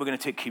 In a minute, we're going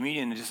to take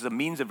communion. This is a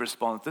means of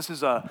response.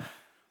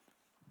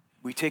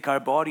 We take our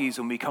bodies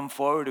and we come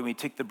forward and we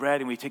take the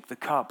bread and we take the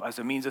cup as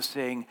a means of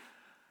saying,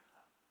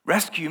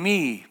 rescue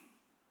me.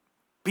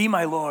 Be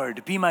my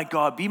Lord. Be my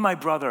God. Be my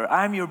brother.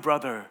 I'm your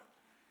brother.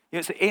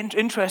 It's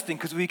interesting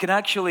because we can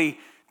actually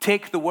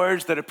take the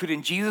words that are put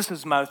in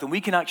Jesus' mouth and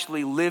we can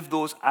actually live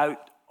those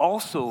out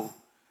also.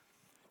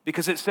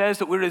 Because it says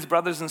that we're his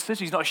brothers and sisters.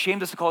 He's not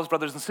ashamed us to call us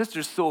brothers and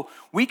sisters. So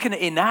we can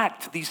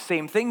enact these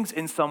same things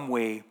in some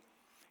way.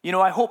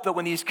 I hope that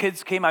when these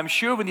kids came, I'm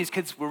sure when these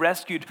kids were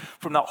rescued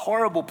from that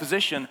horrible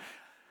position,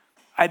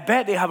 I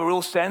bet they have a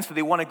real sense that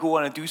they want to go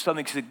on and do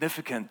something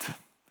significant.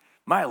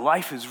 My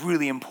life is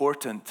really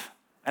important.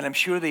 And I'm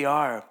sure they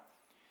are.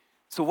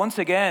 So once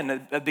again,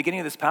 at the beginning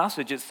of this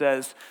passage, it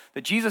says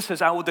that Jesus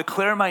says, I will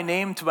declare my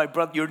name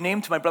to your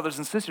name to my brothers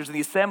and sisters. In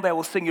the assembly, I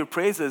will sing your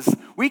praises.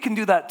 We can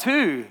do that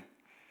too.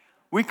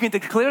 We can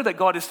declare that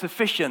God is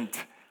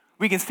sufficient.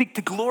 We can seek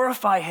to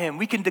glorify him.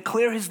 We can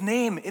declare his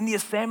name in the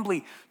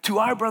assembly to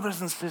our brothers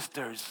and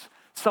sisters,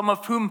 some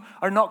of whom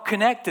are not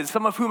connected,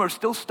 some of whom are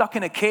still stuck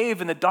in a cave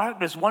in the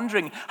darkness,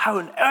 wondering how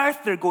on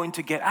earth they're going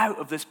to get out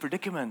of this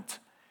predicament.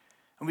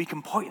 And we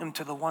can point them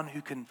to the one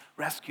who can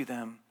rescue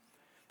them.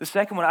 The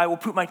second one, I will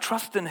put my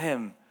trust in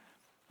him.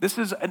 This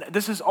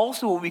is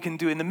also what we can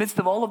do in the midst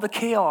of all of the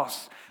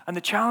chaos and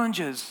the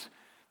challenges.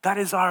 That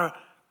is our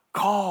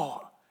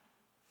call.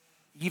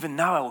 Even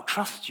now I will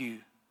trust you.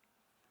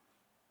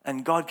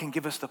 And God can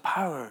give us the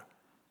power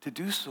to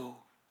do so.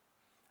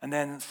 And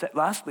then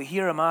lastly,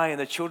 here am I and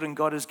the children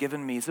God has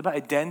given me. It's about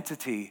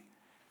identity.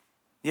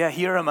 Yeah,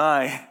 here am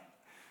I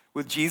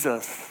with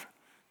Jesus.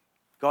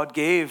 God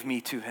gave me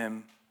to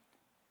him.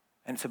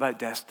 And it's about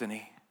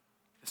destiny.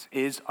 This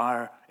is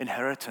our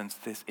inheritance.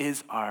 This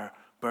is our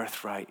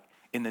birthright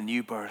in the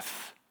new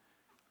birth.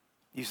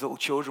 These little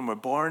children were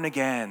born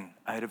again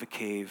out of a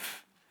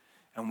cave.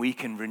 And we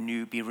can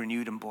be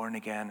renewed and born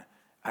again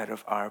out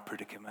of our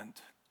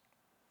predicament.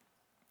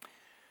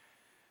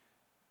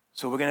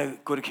 So we're going to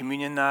go to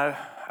communion now.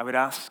 I would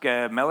ask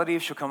Melody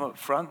if she'll come up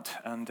front.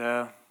 And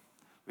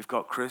we've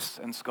got Chris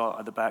and Scott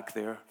at the back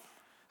there.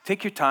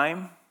 Take your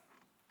time.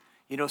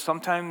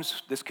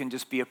 Sometimes this can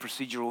just be a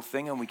procedural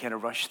thing and we kind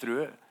of rush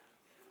through it.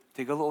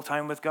 Take a little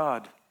time with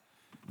God.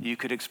 You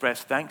could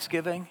express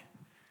thanksgiving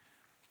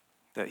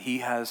that he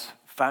has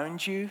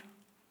found you.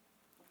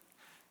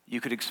 You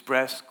could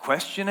express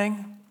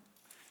questioning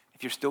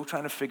if you're still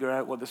trying to figure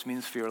out what this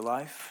means for your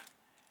life.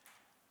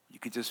 You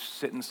could just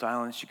sit in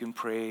silence, you can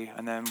pray,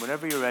 and then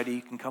whenever you're ready,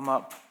 you can come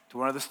up to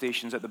one of the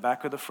stations at the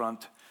back or the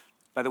front,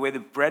 By the way, the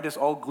bread is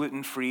all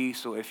gluten-free,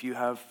 so if you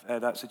have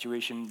that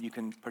situation, you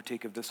can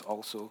partake of this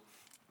also.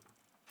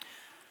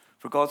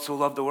 For God so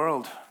loved the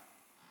world,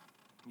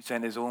 he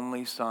sent his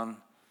only Son.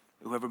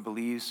 Whoever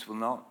believes will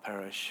not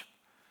perish,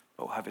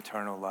 but will have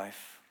eternal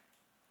life.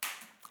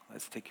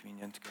 Let's take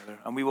communion together.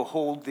 And we will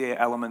hold the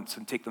elements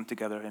and take them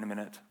together in a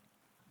minute.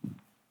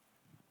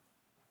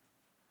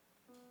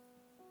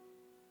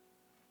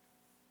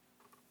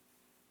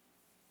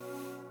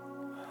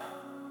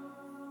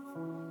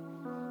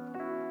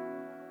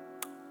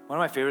 One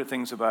of my favorite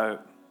things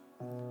about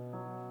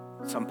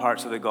some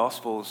parts of the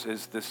Gospels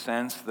is this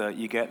sense that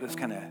you get this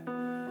kind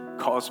of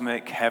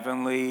cosmic,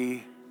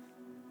 heavenly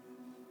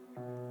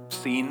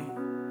scene.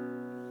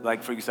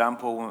 Like, for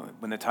example,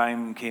 when the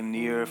time came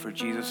near for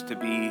Jesus to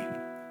be,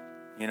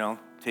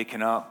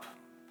 taken up,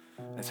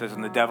 it says,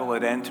 and the devil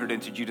had entered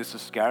into Judas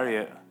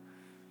Iscariot.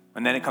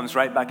 And then it comes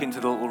right back into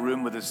the little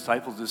room with his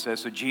disciples. It says,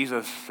 so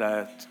Jesus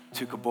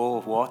took a bowl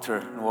of water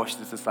and washed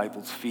his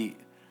disciples' feet.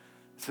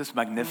 It's this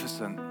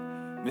magnificent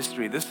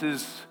mystery. This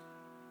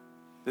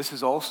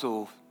is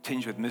also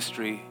tinged with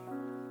mystery.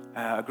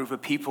 A group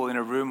of people in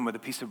a room with a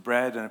piece of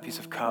bread and a piece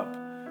of cup.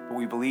 But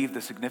we believe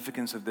the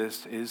significance of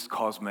this is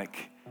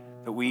cosmic.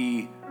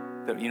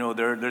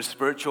 There's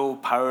spiritual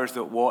powers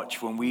that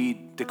watch when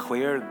we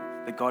declare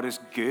that God is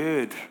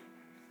good,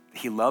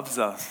 he loves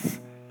us,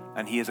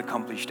 and he has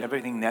accomplished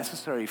everything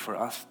necessary for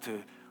us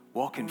to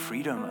walk in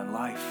freedom and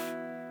life,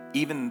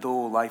 even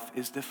though life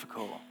is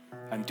difficult,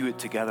 and do it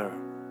together.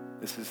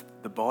 This is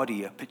the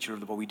body, a picture of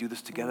the body. We do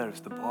this together.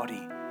 It's the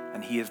body,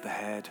 and he is the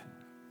head.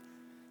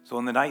 So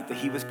on the night that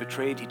he was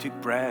betrayed, he took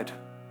bread,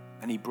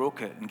 and he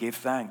broke it and gave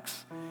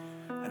thanks.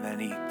 And then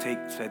he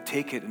said,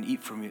 take it and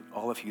eat from it,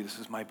 all of you. This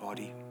is my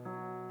body.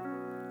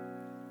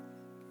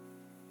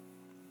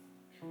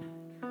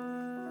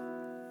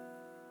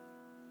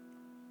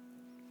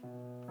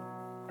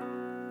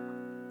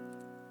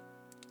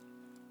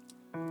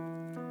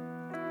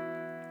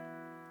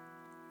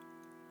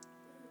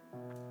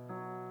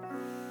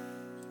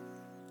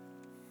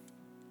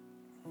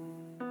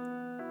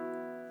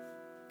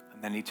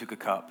 And then he took a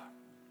cup.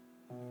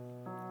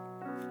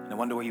 And I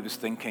wonder what he was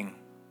thinking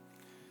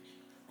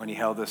when he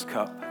held this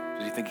cup.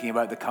 Was he thinking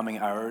about the coming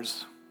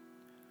hours?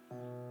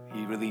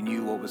 He really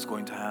knew what was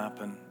going to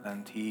happen,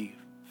 and he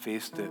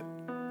faced it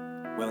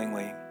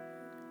willingly.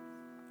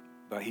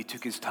 But he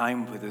took his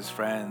time with his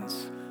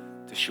friends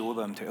to show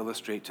them, to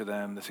illustrate to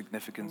them the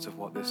significance of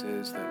what this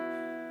is, that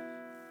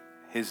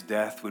his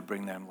death would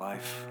bring them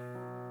life.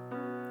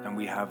 And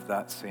we have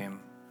that same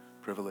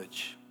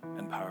privilege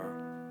and power.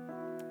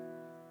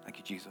 Thank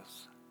you,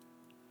 Jesus.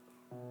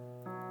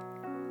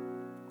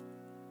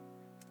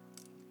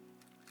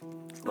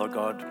 Lord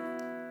God,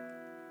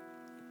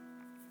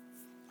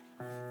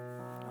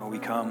 we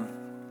come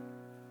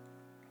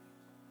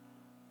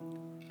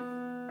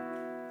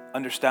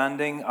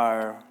understanding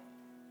our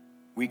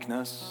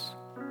weakness,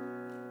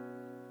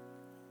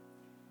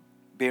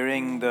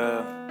 bearing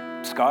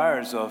the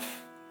scars of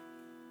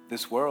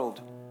this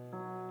world,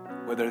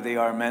 whether they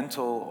are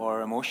mental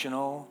or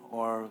emotional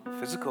or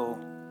physical.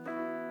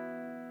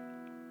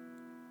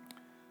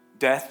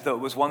 Death that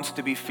was once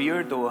to be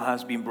feared, though,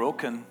 has been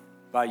broken.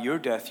 By your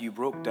death, you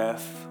broke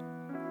death.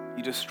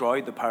 You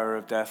destroyed the power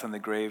of death and the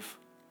grave.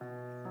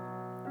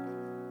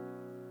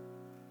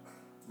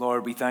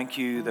 Lord, we thank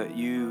you that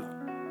you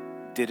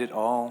did it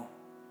all.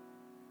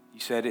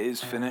 You said it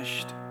is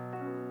finished.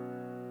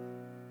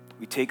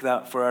 We take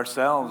that for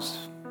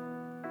ourselves.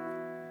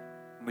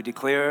 We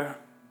declare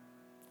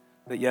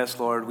that, yes,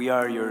 Lord, we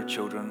are your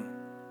children.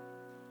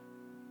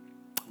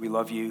 We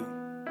love you.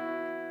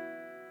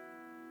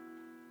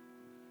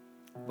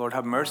 Lord,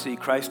 have mercy.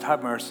 Christ,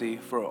 have mercy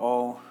for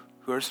all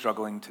who are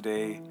struggling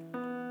today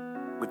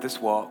with this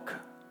walk.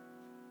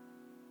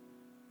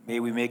 May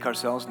we make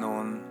ourselves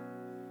known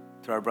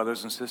to our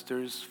brothers and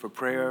sisters for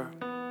prayer,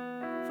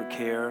 for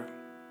care,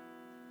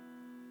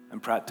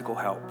 and practical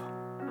help.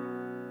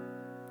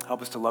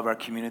 Help us to love our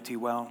community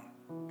well.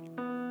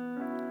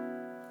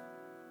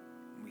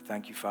 We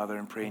thank you, Father,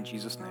 and pray in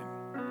Jesus' name.